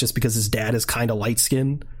quarter black just because his dad is kind of light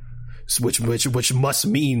skinned, which must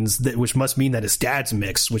mean that his dad's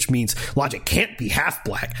mixed, which means Logic can't be half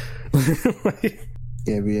black.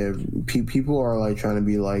 Yeah, people are like trying to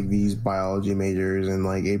be like these biology majors, and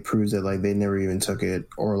like it proves that like they never even took it,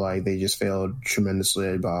 or like they just failed tremendously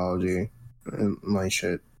at biology and like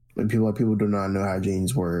shit. Like people do not know how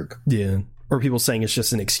genes work. Yeah, or people saying it's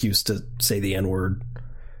just an excuse to say the N-word,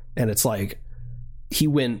 and it's like he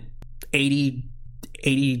went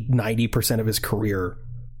 90% of his career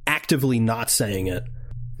actively not saying it,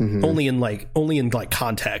 only in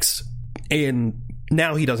context, and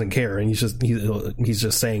now he doesn't care, and he's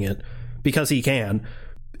just saying it because he can,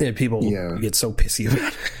 and people get so pissy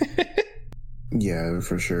about it. Yeah,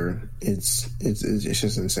 for sure. It's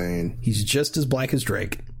just insane. He's just as black as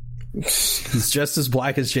Drake. He's just as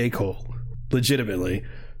black as J. Cole, legitimately.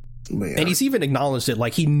 Yeah. And he's even acknowledged it.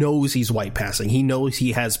 Like, he knows he's white passing. He knows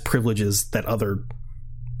he has privileges that other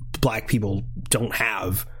black people don't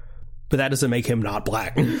have, but that doesn't make him not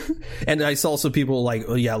black. And I saw some people like,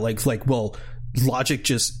 oh yeah, like well, Logic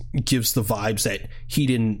just gives the vibes that he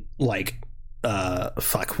didn't what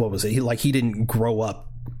was it? He didn't grow up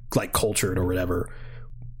like cultured or whatever.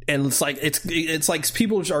 And it's like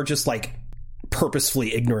people are just like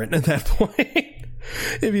purposefully ignorant at that point.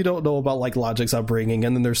 If you don't know about like Logic's upbringing.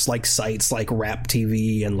 And then there's like sites like Rap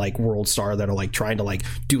TV and like World Star that are like trying to like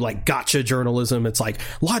do like gotcha journalism. It's like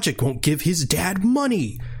Logic won't give his dad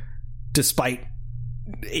money, despite.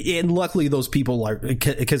 And luckily those people are,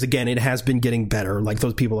 because again, it has been getting better. Like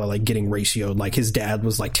those people are like getting ratioed. Like his dad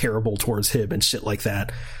was like terrible towards him and shit like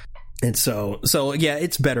that. And so yeah,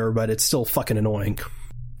 it's better, but it's still fucking annoying.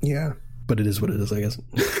 Yeah, but it is what it is, I guess.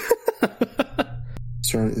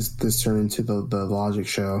 This turned into the Logic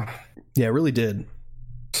show. Yeah, it really did.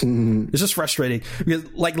 It's just frustrating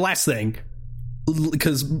because, like, last thing,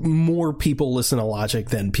 because more people listen to Logic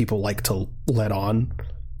than people like to let on.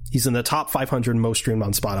 He's in the top 500 most streamed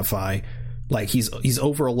on Spotify. Like, he's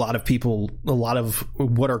over a lot of people, a lot of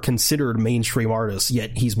what are considered mainstream artists,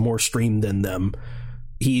 yet he's more streamed than them.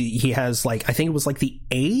 He has, like, I think it was like the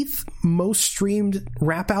 8th most streamed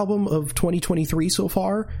rap album of 2023 so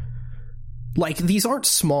far. Like, these aren't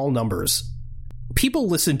small numbers. People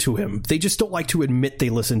listen to him. They just don't like to admit they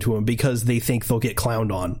listen to him because they think they'll get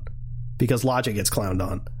clowned on. Because Logic gets clowned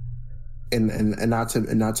on. And not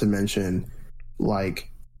to mention, like,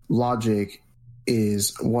 Logic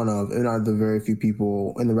is one of, and not the very few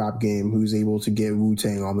people in the rap game who's able to get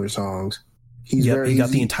Wu-Tang on their songs. He got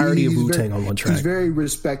the entirety of Wu-Tang on one track. He's very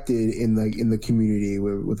respected in the community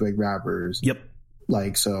with like rappers. Yep.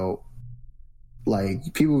 Like, so,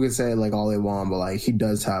 like, people can say like all they want, but like he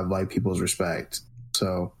does have like people's respect.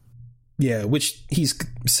 So yeah, which he's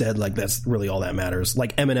said like that's really all that matters.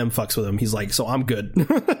 Like Eminem fucks with him. He's like, so I'm good.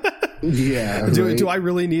 Yeah. Do I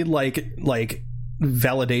really need like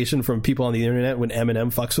validation from people on the internet when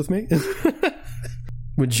Eminem fucks with me?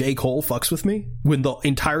 When J. Cole fucks with me? When the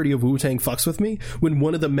entirety of Wu-Tang fucks with me? When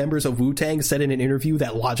one of the members of Wu-Tang said in an interview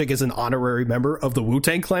that Logic is an honorary member of the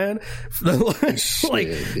Wu-Tang Clan?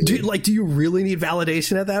 Do you really need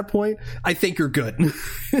validation at that point? I think you're good.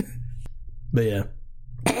 But yeah.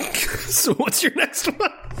 So what's your next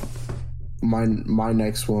one? My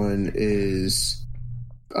next one is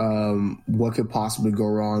What Could Possibly Go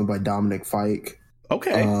Wrong by Dominic Fike.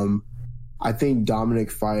 Okay. I think Dominic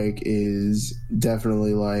Fike is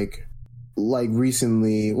definitely like like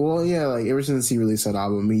recently, well, yeah, like ever since he released that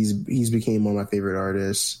album, he's became one of my favorite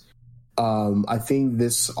artists. I think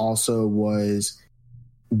this also was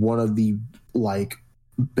one of the like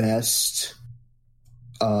best.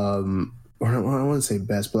 I don't want to say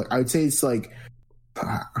best, but like, I would say it's like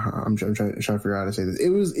I'm trying to figure out how to say this.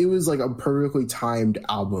 It was like a perfectly timed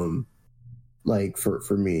album, like for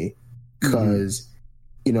me, because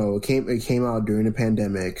you know it came out during the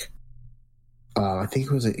pandemic. I think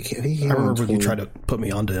it was. I remember when you tried to put me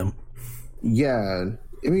onto him. Yeah,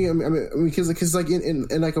 I mean, because like in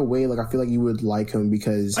like a way, like I feel like you would like him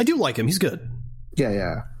because I do like him. He's good.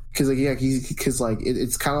 Yeah. Because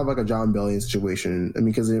it's kind of like a Jon Bellion situation. I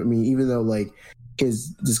mean, even though like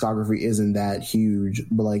his discography isn't that huge,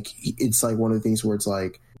 but like it's like one of the things where it's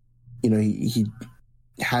like, you know, he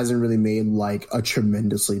hasn't really made like a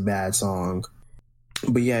tremendously bad song.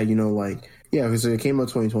 But yeah, you know, like because it came out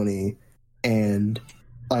 2020. And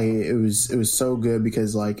like it was so good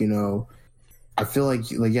because like, you know, I feel like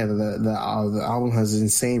the album has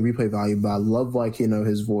insane replay value, but I love like, you know,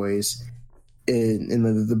 his voice and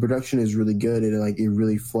the production is really good and like it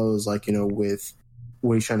really flows like, you know, with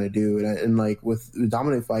what he's trying to do and like with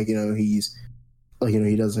Dominic Fike, you know, he's like, you know,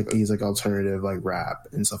 he's like alternative like rap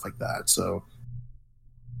and stuff like that. So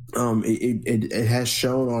it has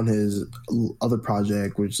shown on his other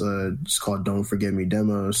project, which is called Don't Forget Me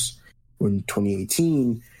Demos, in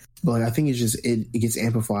 2018, but like, I think it's just it gets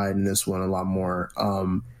amplified in this one a lot more.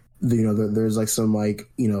 You know, there's like some like,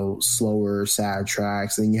 you know, slower, sad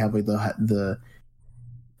tracks, and then you have like the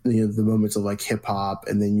you know, the moments of like hip hop,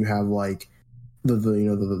 and then you have like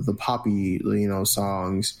the poppy, you know,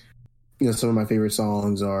 songs. You know, some of my favorite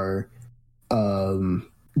songs are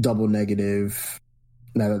Double Negative.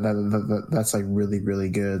 That's like really, really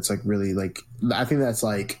good. It's like really like, I think that's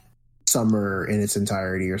like summer in its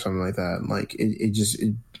entirety or something like that. Like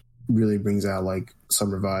it really brings out like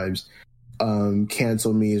summer vibes.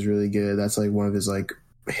 Cancel Me is really good. That's like one of his like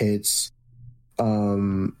hits.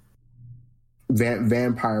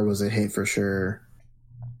 Vampire was a hit for sure.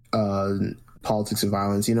 Politics and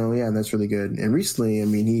Violence, you know, that's really good. And recently, I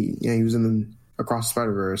mean, he was in Across the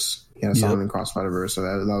Spider-Verse. He had a song in Across the Spider-Verse, so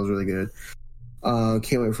that was really good.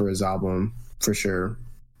 Can't wait for his album for sure.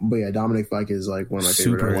 But yeah, Dominic Fike is like one of my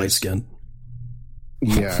favorite artists. Super light skin.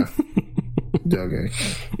 Yeah. Okay.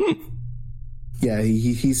 Yeah,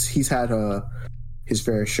 he's had his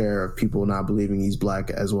fair share of people not believing he's black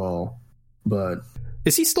as well. But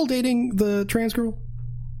is he still dating the trans girl?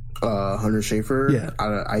 Hunter Schafer? Yeah.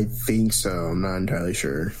 I think so. I'm not entirely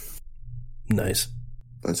sure. Nice.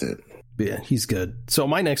 That's it. But yeah, he's good. So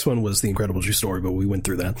my next one was The Incredible True Story, but we went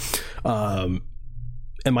through that.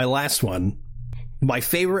 And my last one, my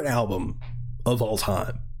favorite album of all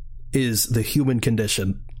time, is The Human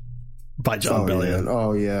Condition by Jon Bellion. Yeah.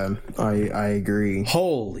 Oh yeah, I agree.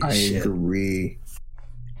 Holy shit! I agree.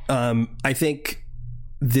 I think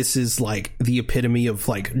this is like the epitome of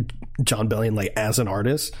like Jon Bellion, like as an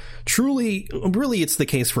artist. Truly, really, it's the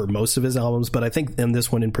case for most of his albums, but I think in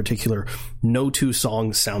this one in particular, no two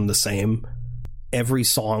songs sound the same. Every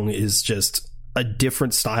song is just a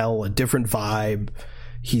different style, a different vibe.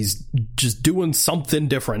 He's just doing something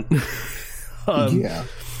different.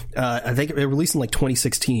 I think it released in like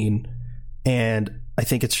 2016, and I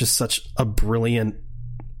think it's just such a brilliant.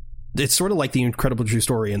 It's sort of like The Incredible True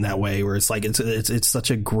Story in that way, where it's like it's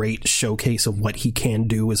such a great showcase of what he can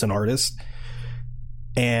do as an artist.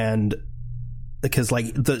 And because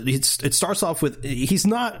like it starts off with, he's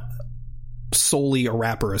not solely a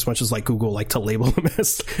rapper as much as like Google like to label him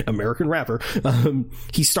as American rapper.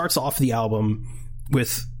 He starts off the album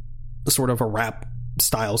with sort of a rap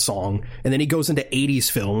style song, and then he goes into 80s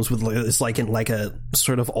films with it's like in like a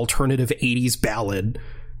sort of alternative 80s ballad,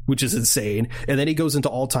 which is insane. And then he goes into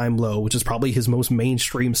All Time Low, which is probably his most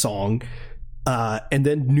mainstream song, and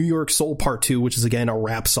then New York Soul Part 2, which is again a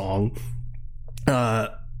rap song, and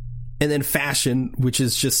then Fashion, which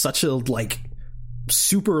is just such a like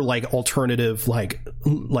super like alternative, like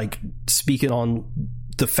speaking on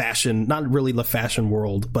the fashion, not really the fashion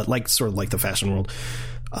world, but like sort of like the fashion world.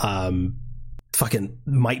 Fucking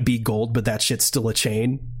Might Be Gold, but that shit's still a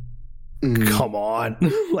chain. Come on.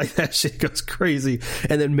 Like that shit goes crazy.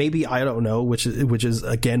 And then Maybe I Don't Know, which is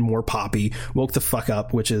again more poppy. Woke the Fuck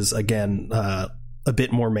Up, which is again a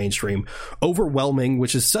bit more mainstream. Overwhelming,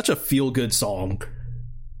 which is such a feel good song.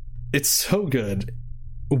 It's so good.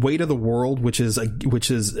 Weight of the World, which is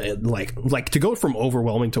like to go from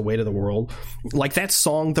Overwhelming to Weight of the World, like that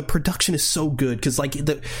song, the production is so good because like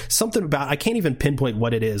something about, I can't even pinpoint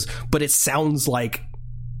what it is, but it sounds like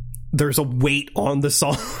there's a weight on the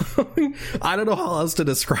song. I don't know how else to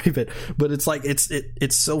describe it, but it's like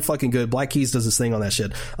it's so fucking good. Black Keys does this thing on that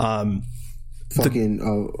shit. Fucking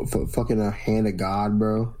a hand of God,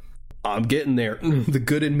 bro. I'm getting there. The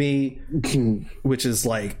Good in Me, which is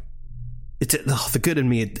like The Good in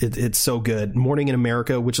Me. It's so good. Morning in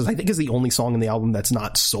America, which is I think is the only song in the album that's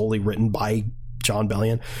not solely written by Jon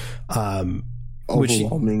Bellion.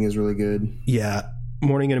 Overwhelming is really good. Yeah.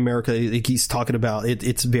 Morning in America, like he's talking about it.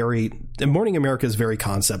 It's very Morning in America is very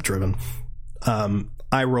concept driven.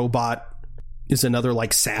 I, Robot is another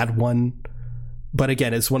like sad one, but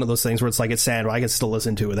again, it's one of those things where it's like it's sad, but I can still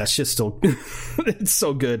listen to it. That's just still it's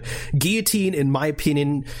so good. Guillotine, in my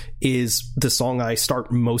opinion, is the song I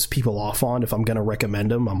start most people off on. If I'm going to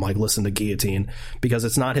recommend him, I'm like, listen to Guillotine, because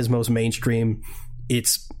it's not his most mainstream.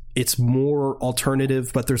 It's more alternative,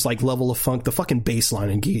 but there's like level of funk. The fucking bass line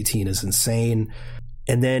in Guillotine is insane.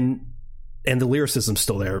 And the lyricism's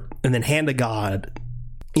still there. And then Hand of God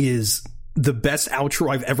is the best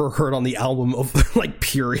outro I've ever heard on the album of like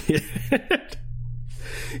period.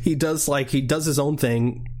 He does his own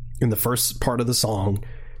thing in the first part of the song,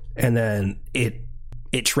 and then it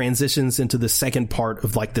transitions into the second part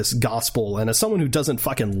of like this gospel. And as someone who doesn't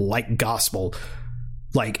fucking like gospel,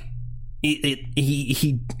 like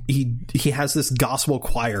he has this gospel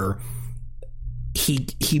choir.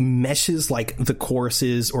 He meshes like the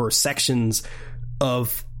choruses or sections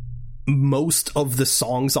of most of the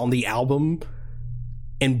songs on the album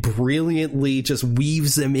and brilliantly just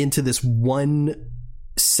weaves them into this one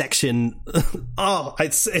section. Oh,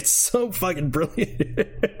 it's so fucking brilliant.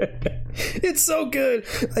 It's so good.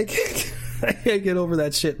 I can't get over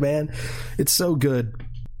that shit, man. It's so good.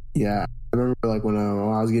 Yeah, I remember like when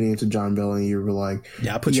I was getting into Jon Bellion, you were like,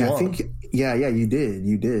 "Yeah, I put you on." Yeah, you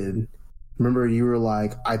did. Remember, you were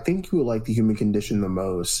like, "I think you would like The Human Condition the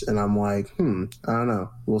most," and I'm like, I don't know,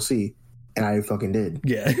 we'll see. And I fucking did.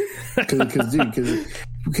 Yeah, because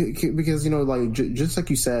you know, like just like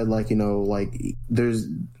you said, like, you know, like there's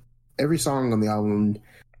every song on the album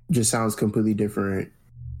just sounds completely different,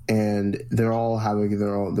 and they're all having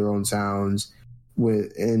their own sounds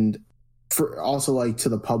and for also like to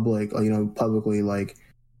the public, you know, publicly, like,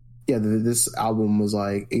 yeah, this album was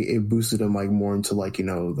like it boosted him like more into like, you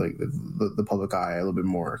know, like the public eye a little bit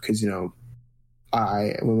more, because, you know,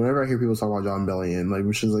 whenever I hear people talk about Jon Bellion, like,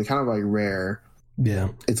 which is like kind of like rare, yeah,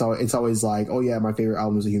 it's always like, oh yeah, my favorite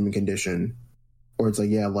album is The Human Condition, or it's like,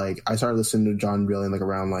 yeah, like I started listening to Jon Bellion like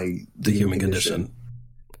around like The Human Condition.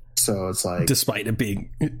 So it's like, despite it being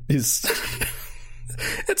his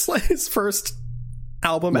it's like his first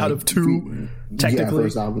album out of two, technically. Yeah,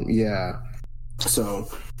 first album, yeah. So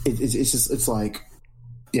it's just, it's like,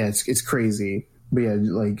 yeah, it's crazy, but yeah,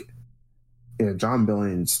 like, yeah, Jon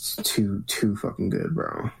Bellion's too fucking good,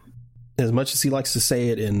 bro. As much as he likes to say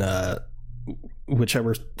it in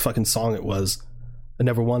whichever fucking song it was, I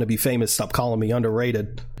never want to be famous, stop calling me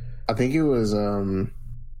underrated. I think it was I'm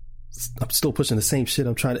still pushing the same shit.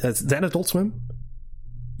 I'm trying to, is that Adult Swim?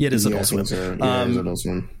 Yeah, it is Adult Swim. So. Yeah, it is Adult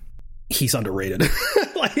Swim. He's underrated.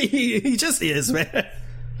 Like he just is, man.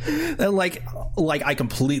 And like I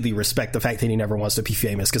completely respect the fact that he never wants to be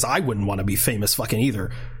famous, because I wouldn't want to be famous fucking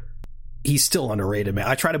either. He's still underrated, man.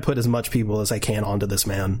 I try to put as much people as I can onto this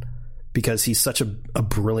man, because he's such a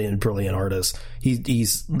brilliant artist. He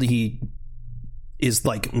is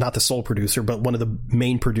like not the sole producer, but one of the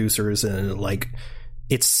main producers, and like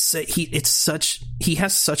he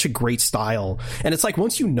has such a great style. And it's like,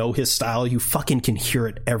 once you know his style, you fucking can hear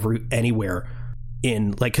it anywhere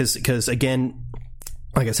in, like, cause again,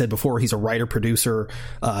 like I said before, he's a writer, producer,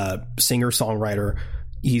 singer, songwriter.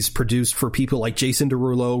 He's produced for people like Jason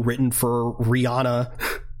Derulo, written for Rihanna,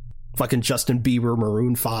 fucking Justin Bieber,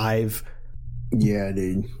 Maroon 5. Yeah,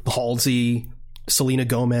 dude. Halsey, Selena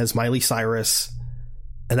Gomez, Miley Cyrus.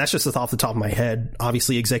 And that's just off the top of my head.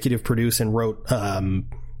 Obviously executive produced and wrote the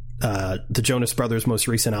Jonas Brothers' most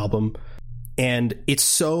recent album. And it's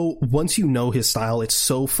so, once you know his style, it's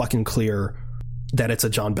so fucking clear that it's a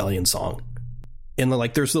Jon Bellion song. And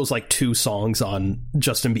like, there's those like 2 songs on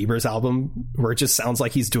Justin Bieber's album where it just sounds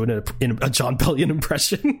like he's doing a Jon Bellion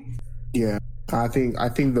impression. Yeah, I think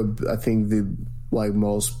the like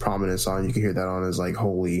most prominent song you can hear that on is like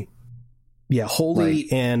Holy. Yeah, Holy,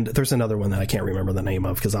 like, and there's another one that I can't remember the name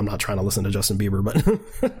of because I'm not trying to listen to Justin Bieber, but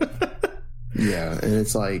yeah, and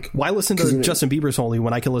it's like, why listen to Justin Bieber's Holy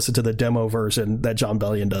when I can listen to the demo version that Jon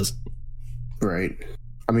Bellion does? Right.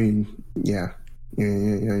 I mean, yeah,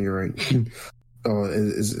 you're right. Oh,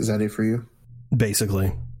 is that it for you?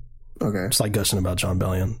 Basically. Okay. It's like gushing about Jon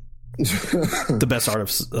Bellion. The best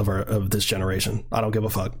artist of this generation. I don't give a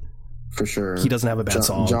fuck. For sure. He doesn't have a bad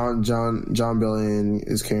song. John Billion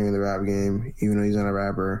is carrying the rap game, even though he's not a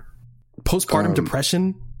rapper. Postpartum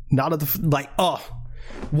depression? Not of the... Like, oh.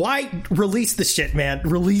 Why release the shit, man?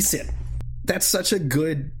 Release it. That's such a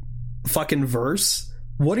good fucking verse.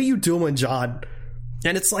 What are you doing, John?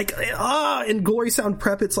 And it's like, in Glory Sound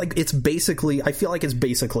Prep, it's like, it's basically... I feel like it's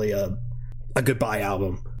basically a goodbye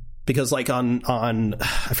album. Because, like, on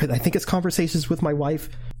I think it's Conversations with My Wife,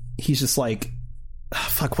 he's just like...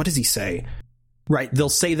 fuck, what does he say? Right, they'll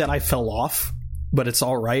say that I fell off, but it's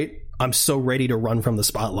all right. I'm so ready to run from the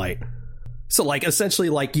spotlight. So, like, essentially,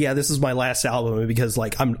 like, yeah, this is my last album because,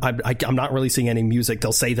 like, I'm not releasing any music.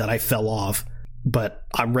 They'll say that I fell off, but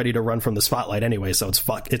I'm ready to run from the spotlight anyway. So it's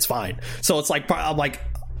fine. So it's like, I'm like,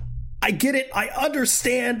 I get it, I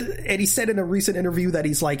understand. And he said in a recent interview that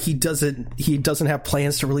he's like, he doesn't have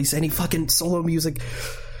plans to release any fucking solo music.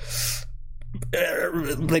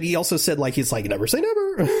 But he also said, like, he's like, never say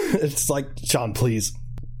never. It's like, John, please,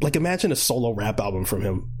 like, imagine a solo rap album from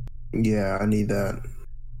him. Yeah, I need that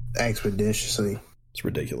expeditiously. It's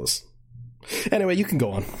ridiculous. Anyway, you can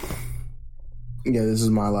go on. Yeah, this is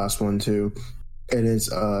my last one too. It is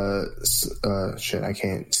shit, I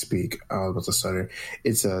can't speak. I was about to stutter.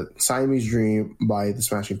 It's a Siamese Dream by the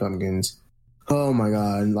Smashing Pumpkins. Oh my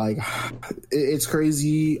god, like, it's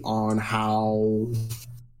crazy on how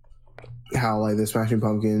like the Smashing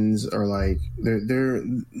Pumpkins are like they're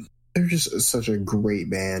just such a great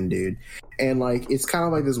band, dude. And like it's kind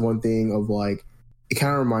of like this one thing of like it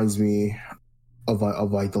kind of reminds me of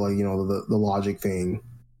like the, like, you know, the Logic thing.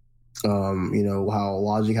 You know how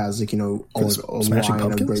Logic has, like, you know, a line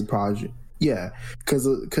of great project. Yeah,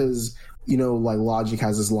 because you know, like Logic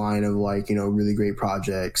has this line of, like, you know, really great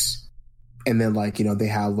projects, and then, like, you know, they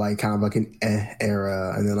have like kind of like an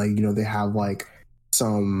era, and then, like, you know, they have like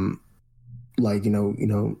some, like, you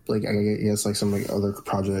know, like, I guess like some like other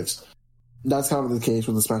projects. That's kind of the case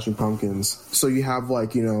with the Smashing Pumpkins. So you have,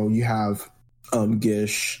 like, you know, you have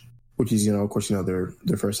Gish, which is, you know, of course, you know,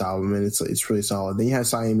 their first album, and it's really solid. Then you have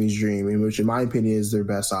Siamese Dream, which in my opinion is their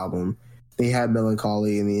best album. They had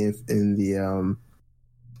Melancholy in the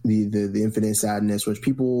Infinite Sadness, which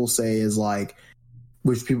people say is like,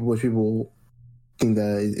 which people think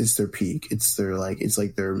that it's their peak. It's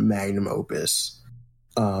their magnum opus.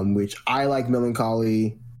 Which I like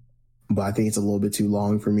Melancholy, but I think it's a little bit too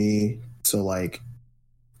long for me. So, like,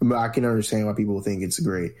 I can understand why people think it's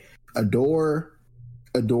great. Adore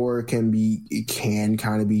can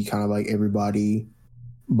kind of be like everybody,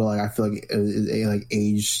 but like I feel like it like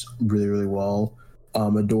aged really, really well.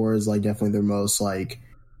 Adore is like definitely their most like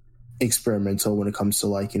experimental when it comes to,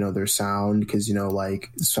 like, you know, their sound, because, you know, like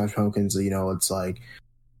Smashing Pumpkins, you know, it's like,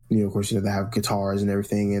 you know, of course, you know, they have guitars and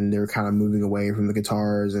everything, and they're kind of moving away from the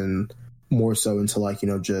guitars and more so into, like, you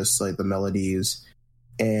know, just like the melodies.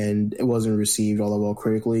 And it wasn't received all that well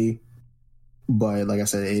critically, but like I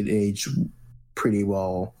said, it aged pretty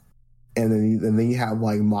well. And then you have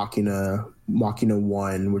like Machina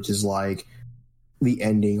 1, which is like the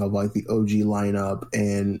ending of like the OG lineup,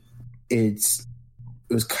 and it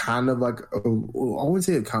was kind of like I wouldn't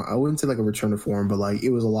say like a return to form, but like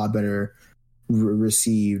it was a lot better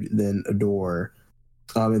received than Adore.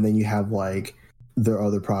 And then you have like their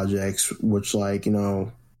other projects, which, like, you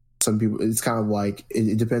know, some people, it's kind of like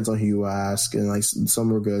it depends on who you ask, and like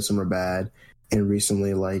some are good, some are bad. And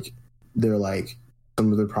recently, like, they're like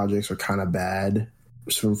some of their projects are kind of bad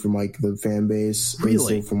from like the fan base.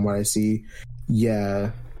 Really, from what I see,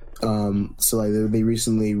 yeah. So like they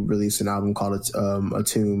recently released an album called A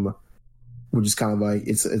Tomb, which is kind of like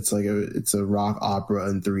it's a rock opera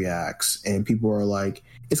in 3 acts, and people are like,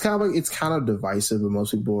 it's kind of divisive, but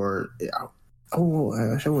most people are. Oh,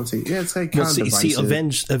 I won't say. Yeah, it's like kind of divisive. See,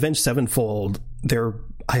 Avenged Sevenfold,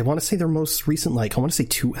 I want to say their most recent, like, I want to say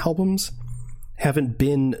 2 albums haven't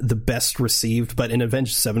been the best received, but in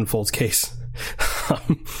Avenged Sevenfold's case,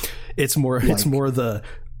 it's more the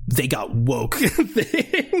they got woke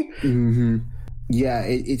thing. Mm-hmm. Yeah,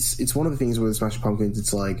 it's one of the things with the Smashing Pumpkins.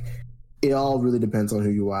 It's like it all really depends on who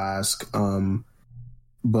you ask.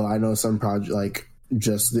 But I know some project, like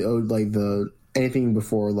just the anything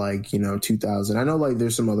before, like, you know, 2000. I know, like,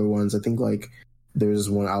 there's some other ones. I think like there's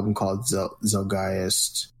one album called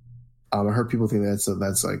Zeitgeist. I heard people think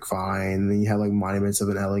that's like fine. And then you have like Monuments of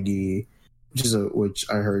an Elegy, which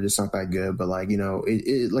I heard it's not that good, but like, you know,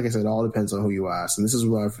 it like I said, it all depends on who you ask. And this is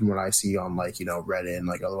from what I see on, like, you know, Reddit and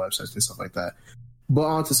like other websites and stuff like that. But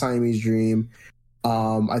on to Siamese Dream.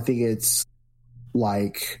 I think it's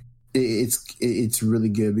like it's really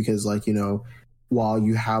good because, like, you know, while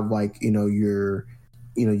you have, like, you know, you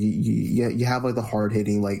have like the hard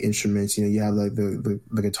hitting like instruments, you know, you have like the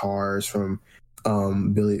guitars from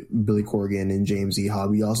Billy Corgan and James Iha.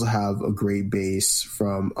 We also have a great bass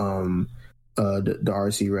from the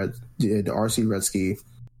RC Redsky.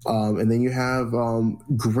 And then you have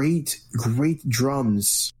great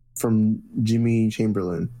drums from Jimmy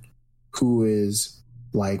Chamberlain, who is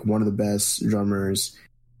like one of the best drummers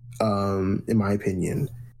in my opinion.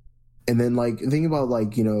 And then like the thing about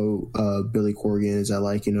like, you know, Billy Corgan is that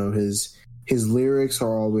like, you know, his lyrics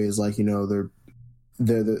are always like, you know, they're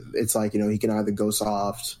it's like, you know, he can either go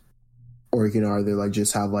soft or he can either like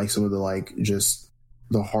just have like some of the like just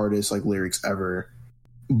the hardest like lyrics ever.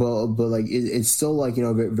 But like it's still like, you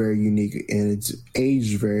know, very unique, and it's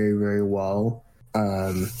aged very, very well.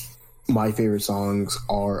 My favorite songs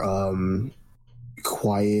are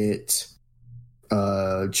Quiet,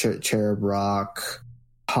 Cherub Rock,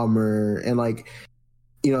 Hummer, and like,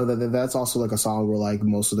 you know, that's also like a song where like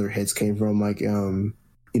most of their hits came from. Like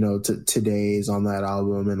you know, Today is on that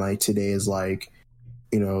album, and like Today is like,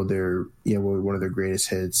 you know, one of their greatest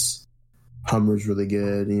hits. Hummer's really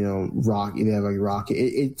good, you know. Rocky, they have like Rocket.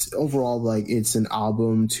 It's overall like it's an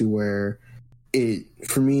album to where it,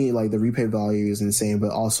 for me, like the replay value is insane, but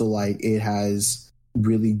also like it has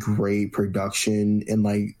really great production, and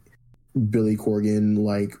like Billy Corgan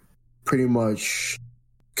like pretty much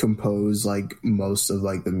composed like most of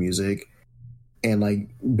like the music. And like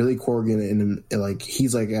Billy Corgan and like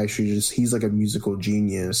he's like actually just, he's like a musical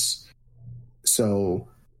genius. So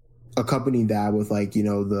accompany that with like, you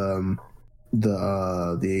know, the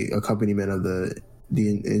accompaniment of the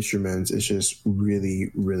instruments is just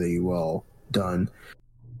really, really well done.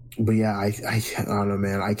 But yeah, I don't know,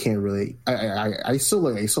 man. I can't really. I still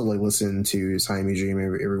like listen to Siamese Dream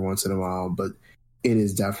every once in a while, but it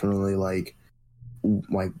is definitely like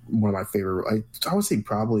one of my favorite. I would say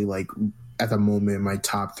probably like at the moment my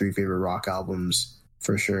top 3 favorite rock albums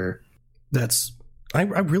for sure. That's I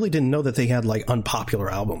really didn't know that they had like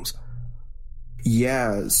unpopular albums.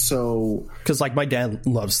 Yeah, so because like my dad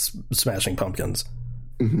loves Smashing Pumpkins,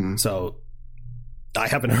 so I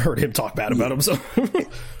haven't heard him talk bad about them. So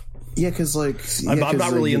yeah, because like I'm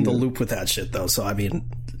not really in the loop with that shit though. So I mean,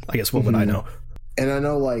 I guess what would I know? And I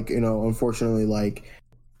know, like, you know, unfortunately, like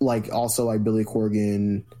also like Billy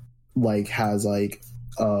Corgan like has like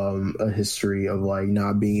a history of like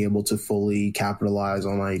not being able to fully capitalize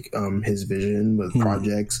on like his vision with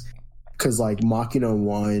projects, because like Machina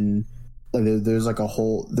 1. Like there's like a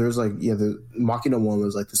whole, there's like, yeah, the Machina 1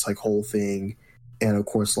 was like this like whole thing, and of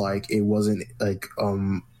course like it wasn't like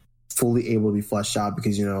fully able to be fleshed out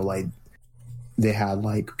because, you know, like they had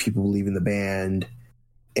like people leaving the band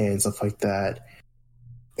and stuff like that.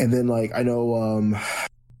 And then like I know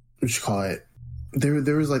what you call it,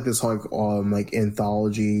 there was like this like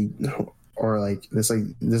anthology or like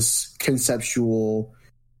this conceptual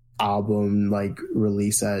album like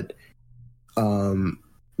release that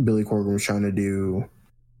Billy Corgan was trying to do.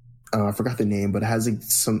 I forgot the name, but it has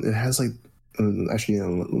like actually, you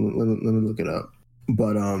know, let me look it up.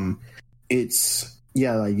 But it's,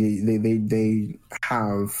 yeah, like they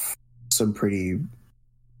have some pretty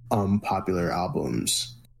popular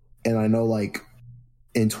albums. And I know like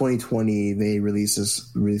in 2020 they released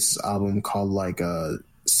this album called like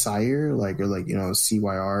Sire, like, or like, you know,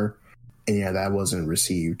 CYR, and yeah, that wasn't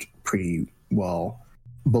received pretty well.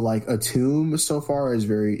 But like Atum so far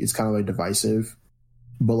it's kind of like divisive,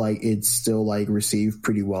 but like it's still like received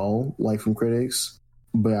pretty well, like from critics.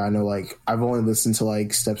 But I know like I've only listened to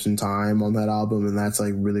like Steps in Time on that album, and that's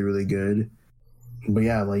like really, really good. But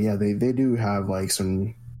yeah, like, yeah, they do have like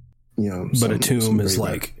some, you know. But Atum is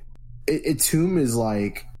like, Atum is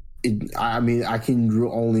like, I mean, I can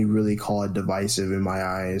only really call it divisive in my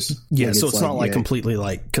eyes. Yeah, like, so it's not like completely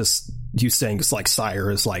like, because you saying it's like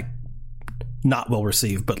Sire is like not well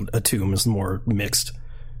received, but Atum is more mixed.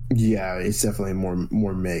 Yeah, it's definitely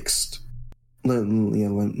more mixed. Let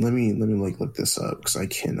me like look this up because I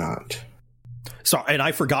cannot. Sorry, and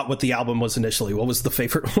I forgot what the album was initially. What was the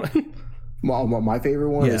favorite one? My favorite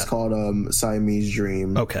one is called Siamese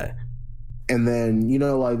Dream. Okay. And then, you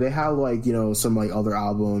know, like they have like, you know, some like other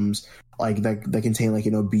albums like that contain like,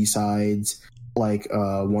 you know, B-sides. Like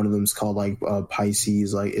one of them's called like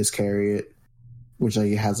Pisces, like Iscariot, which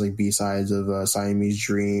like it has like B-sides of Siamese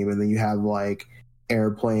Dream. And then you have like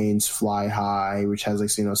Airplanes Fly High, which has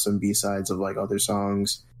like, you know, some B-sides of like other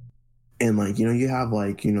songs. And like, you know, you have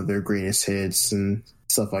like, you know, their greatest hits and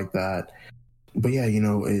stuff like that. But yeah, you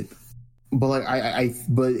know, but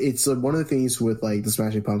it's one of the things with like the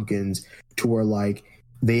Smashing Pumpkins to where like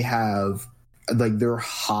they have like their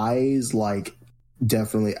highs like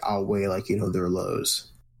definitely outweigh like, you know, their lows.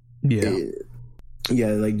 Yeah.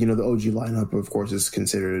 Yeah, like, you know, the OG lineup, of course, is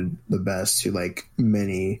considered the best to like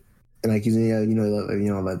many And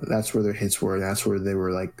like, that's where their hits were, and that's where they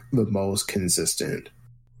were like the most consistent.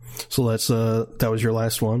 So that was your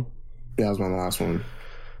last one? Yeah, that was my last one.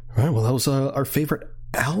 All right, well, that was our favorite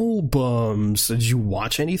albums. Did you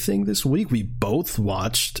watch anything this week? We both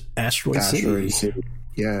watched Asteroid City.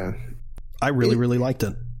 Yeah. I really liked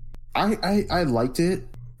it. I liked it,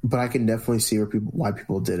 but I can definitely see why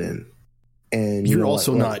people didn't. And you're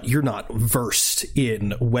also not versed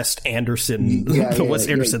in Wes Anderson, Wes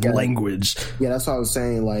Anderson language. Yeah, that's what I was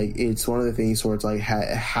saying. Like, it's one of the things where it's like,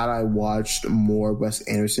 had I watched more Wes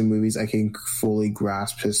Anderson movies, I can fully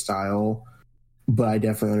grasp his style. But I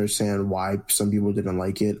definitely understand why some people didn't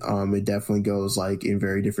like it. It definitely goes like in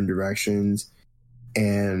very different directions,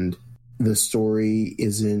 and the story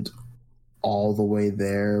isn't all the way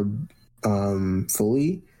there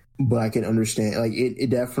fully. But I can understand. Like, it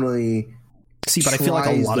definitely. See, but I feel like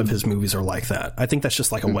a lot of his movies are like that. I think that's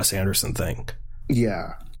just like a Wes Anderson thing.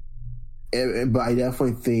 Yeah, but I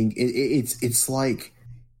definitely think it's like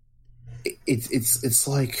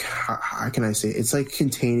how can I say it? It's like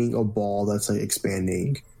containing a ball that's like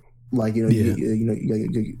expanding. Like, you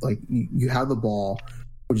have the ball,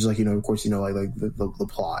 which is like, of course, like the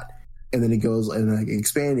plot, and then it goes and like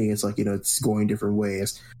expanding. It's like, it's going different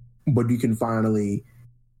ways, but you can finally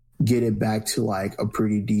get it back to like a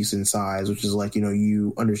pretty decent size, which is like,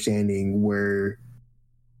 you understanding where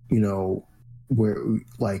it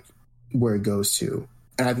goes to.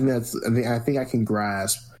 And I think I can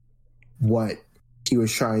grasp what he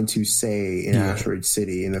was trying to say in Asteroid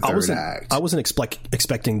City in the third act. I wasn't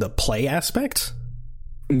expecting the play aspect.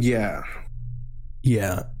 Yeah.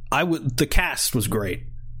 Yeah. The cast was great.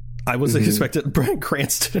 I wasn't expecting Bryan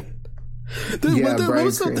Cranston.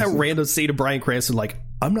 That random scene of Bryan Cranston, like,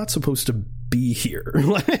 I'm not supposed to be here.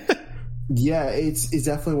 Yeah, it's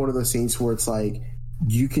definitely one of those scenes where it's like,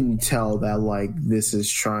 you can tell that like this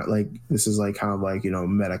is kind of like,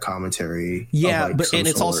 meta commentary. Yeah, and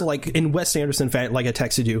it's also like in Wes Anderson, like I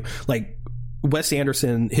texted you, like Wes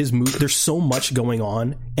Anderson, his movie, there's so much going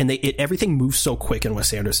on, and everything moves so quick in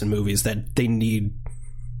Wes Anderson movies that you need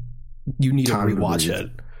to rewatch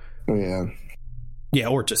it. Oh, yeah. Yeah,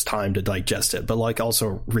 or just time to digest it, but like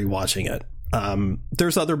also rewatching it.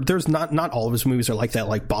 There's not all of his movies are like that.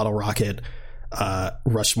 Like Bottle Rocket,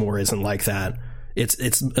 Rushmore isn't like that.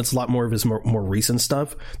 It's a lot more of his more recent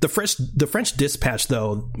stuff. The French Dispatch,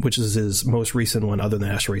 though, which is his most recent one, other than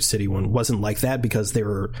the Asteroid City one, wasn't like that because there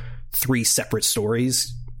were 3 separate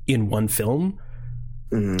stories in one film.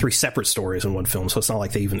 3 separate stories in one film, so it's not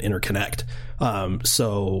like they even interconnect.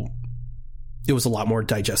 So it was a lot more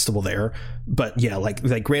digestible there. But yeah, like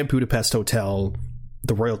Grand Budapest Hotel,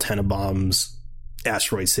 The Royal Tenenbaums,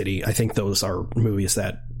 Asteroid City, I think those are movies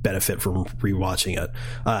that benefit from rewatching it.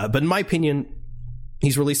 But in my opinion,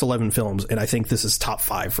 he's released 11 films, and I think this is top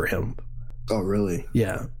 5 for him. Oh, really?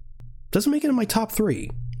 Yeah. Doesn't make it in my top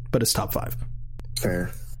 3, but it's top 5.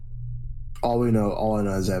 Fair. All I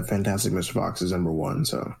know is that Fantastic Mr. Fox is number 1,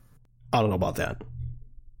 so. I don't know about that.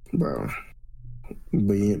 Bro.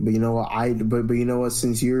 But you know what? But you know what?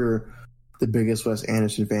 Since you're the biggest Wes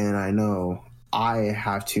Anderson fan I know, I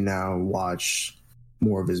have to now watch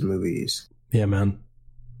more of his movies. Yeah, man.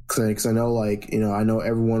 Because I know, like, I know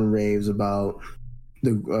everyone raves about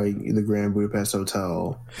the Grand Budapest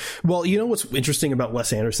Hotel. Well, what's interesting about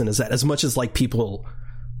Wes Anderson is that as much as like people,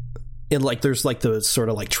 and like there's like the sort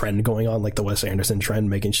of like trend going on, like the Wes Anderson trend,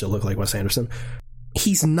 making shit look like Wes Anderson.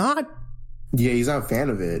 He's not. Yeah, he's not a fan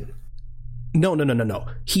of it. No.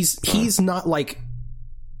 He's not like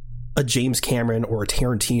a James Cameron or a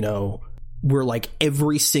Tarantino, where like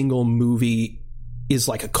every single movie is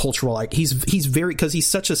like a cultural, like he's very, because he's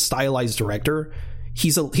such a stylized director.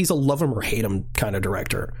 He's a love him or hate him kind of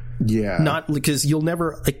director. Yeah. Not because you'll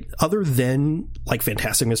never, like, other than like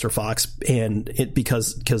Fantastic Mr. Fox, and it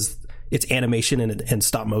because it's animation and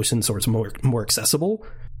stop motion, so it's more accessible.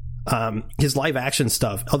 His live action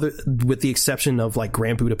stuff, with the exception of like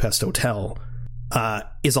Grand Budapest Hotel,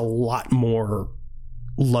 is a lot more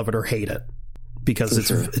love it or hate it, because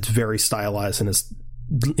it's very stylized, and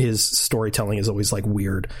his storytelling is always like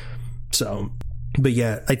weird. So, but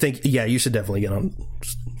yeah, I think you should definitely get on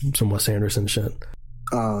some Wes Anderson shit.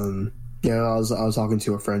 Yeah, I was talking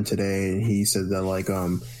to a friend today, and he said that like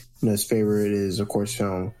his favorite is, of course,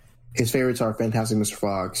 his favorites are Fantastic Mr.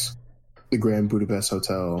 Fox, The Grand Budapest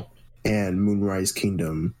Hotel, and Moonrise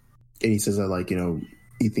Kingdom. And he says that like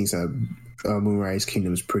he thinks that Moonrise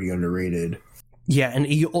Kingdom is pretty underrated. Yeah, and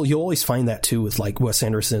you always find that too with like Wes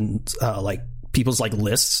Anderson's like people's like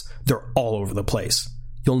lists. They're all over the place.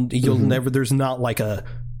 You'll never, there's not like a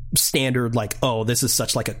standard like, oh, this is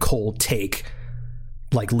such like a cold take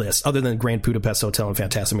like list, other than Grand Budapest Hotel and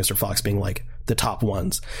Fantastic Mr. Fox being like the top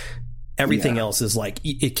ones. Everything else is like,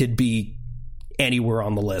 it could be anywhere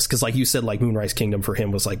on the list. Because like you said, like Moonrise Kingdom for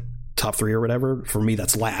him was like top 3 or whatever. For me,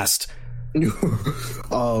 that's last.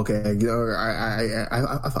 Oh, okay.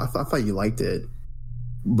 I thought you liked it,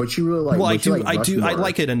 but you really like. Well, I do. I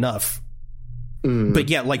like it enough. But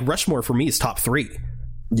yeah, like Rushmore for me is top 3.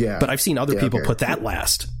 Yeah, but I've seen other people put that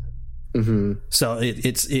last. So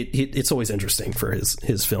it's always interesting for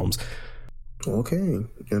his films. Okay,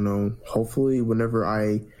 hopefully whenever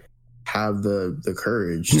I have the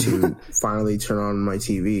courage to finally turn on my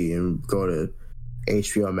TV and go to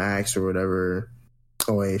HBO Max or whatever.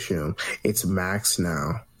 Oh, it's Max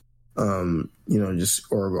now. Just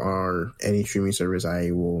or any streaming service, I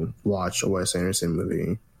will watch a Wes Anderson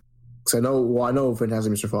movie. Because I know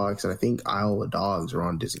Fantastic Mr. Fox, and I think Isle of the Dogs are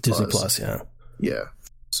on Disney Plus. Yeah.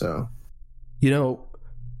 So,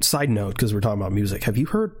 side note, because we're talking about music, have you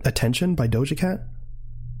heard "Attention" by Doja Cat?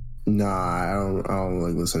 Nah, I don't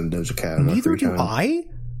like listen to Doja Cat. Neither do I.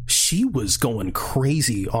 She was going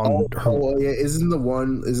crazy on her. Oh yeah, isn't the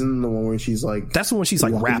one where she's like? That's the one she's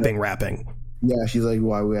like rapping. Yeah, she's like,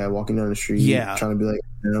 walking down the street. Yeah, trying to be like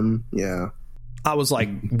him. Yeah. I was like,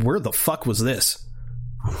 where the fuck was this?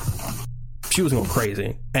 She was going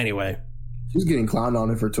crazy. Anyway, she's getting clowned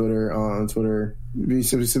on it for Twitter. On Twitter,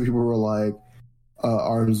 some people were like,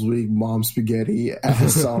 "Arms weak, mom spaghetti" as a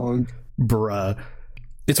song. Bruh,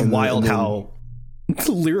 it's wild how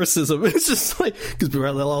lyricism is just like, because we're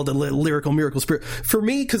all the lyrical miracle spirit for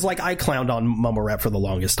me, because like I clowned on mumble rap for the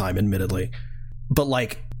longest time, admittedly, but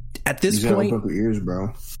like at this point, ears,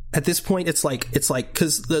 bro. At this point, it's like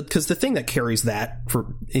because the thing that carries that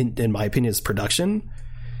for in my opinion is production.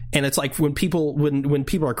 And it's like when people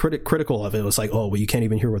are critical of it, it's like, oh, well, you can't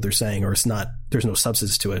even hear what they're saying, or there's no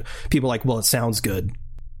substance to it. People are like, well, it sounds good.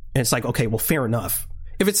 And it's like, okay, well, fair enough.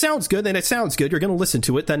 If it sounds good, then it sounds good. You're going to listen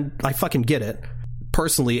to it. Then I fucking get it.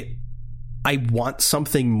 Personally, I want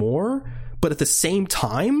something more. But at the same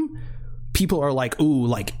time, people are like, ooh,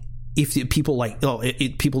 like if people like,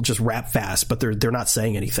 people just rap fast, but they're not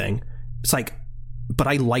saying anything. It's like, but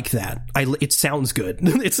I like that. It sounds good.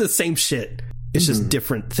 It's the same shit. It's just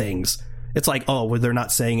different things. It's like, oh, well, they're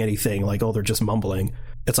not saying anything. Like, oh, they're just mumbling.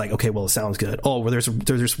 It's like, okay, well, it sounds good. Oh, well, they're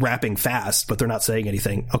just rapping fast, but they're not saying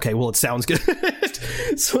anything. Okay, well, it sounds good.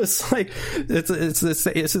 So it's like, it's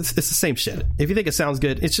the same shit. If you think it sounds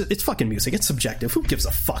good, it's fucking music. It's subjective. Who gives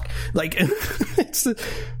a fuck? Like, it's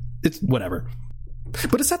whatever.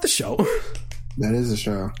 But it's at the show. That is a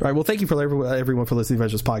show. All right. Well, thank you for everyone for listening to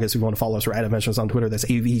Adventures Podcast. If you want to follow us, we're at Adventures on Twitter. That's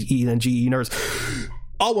AVENGE Nerds.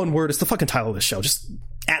 All one word. It's the fucking title of the show. Just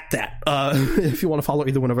at that. If you want to follow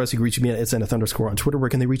either one of us, you can reach me at @it's__ on Twitter.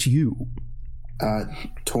 Where can they reach you?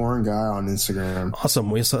 Torn Guy on Instagram.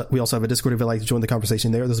 Awesome. We also have a Discord if you'd like to join the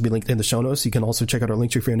conversation there. This will be linked in the show notes. You can also check out our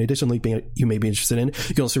link tree for any additional link you may be interested in.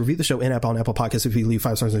 You can also review the show on Apple Podcasts. If you leave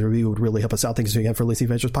 5 stars in the review, it would really help us out. Thanks again for listening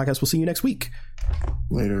to Adventures Podcast. We'll see you next week.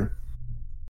 Later.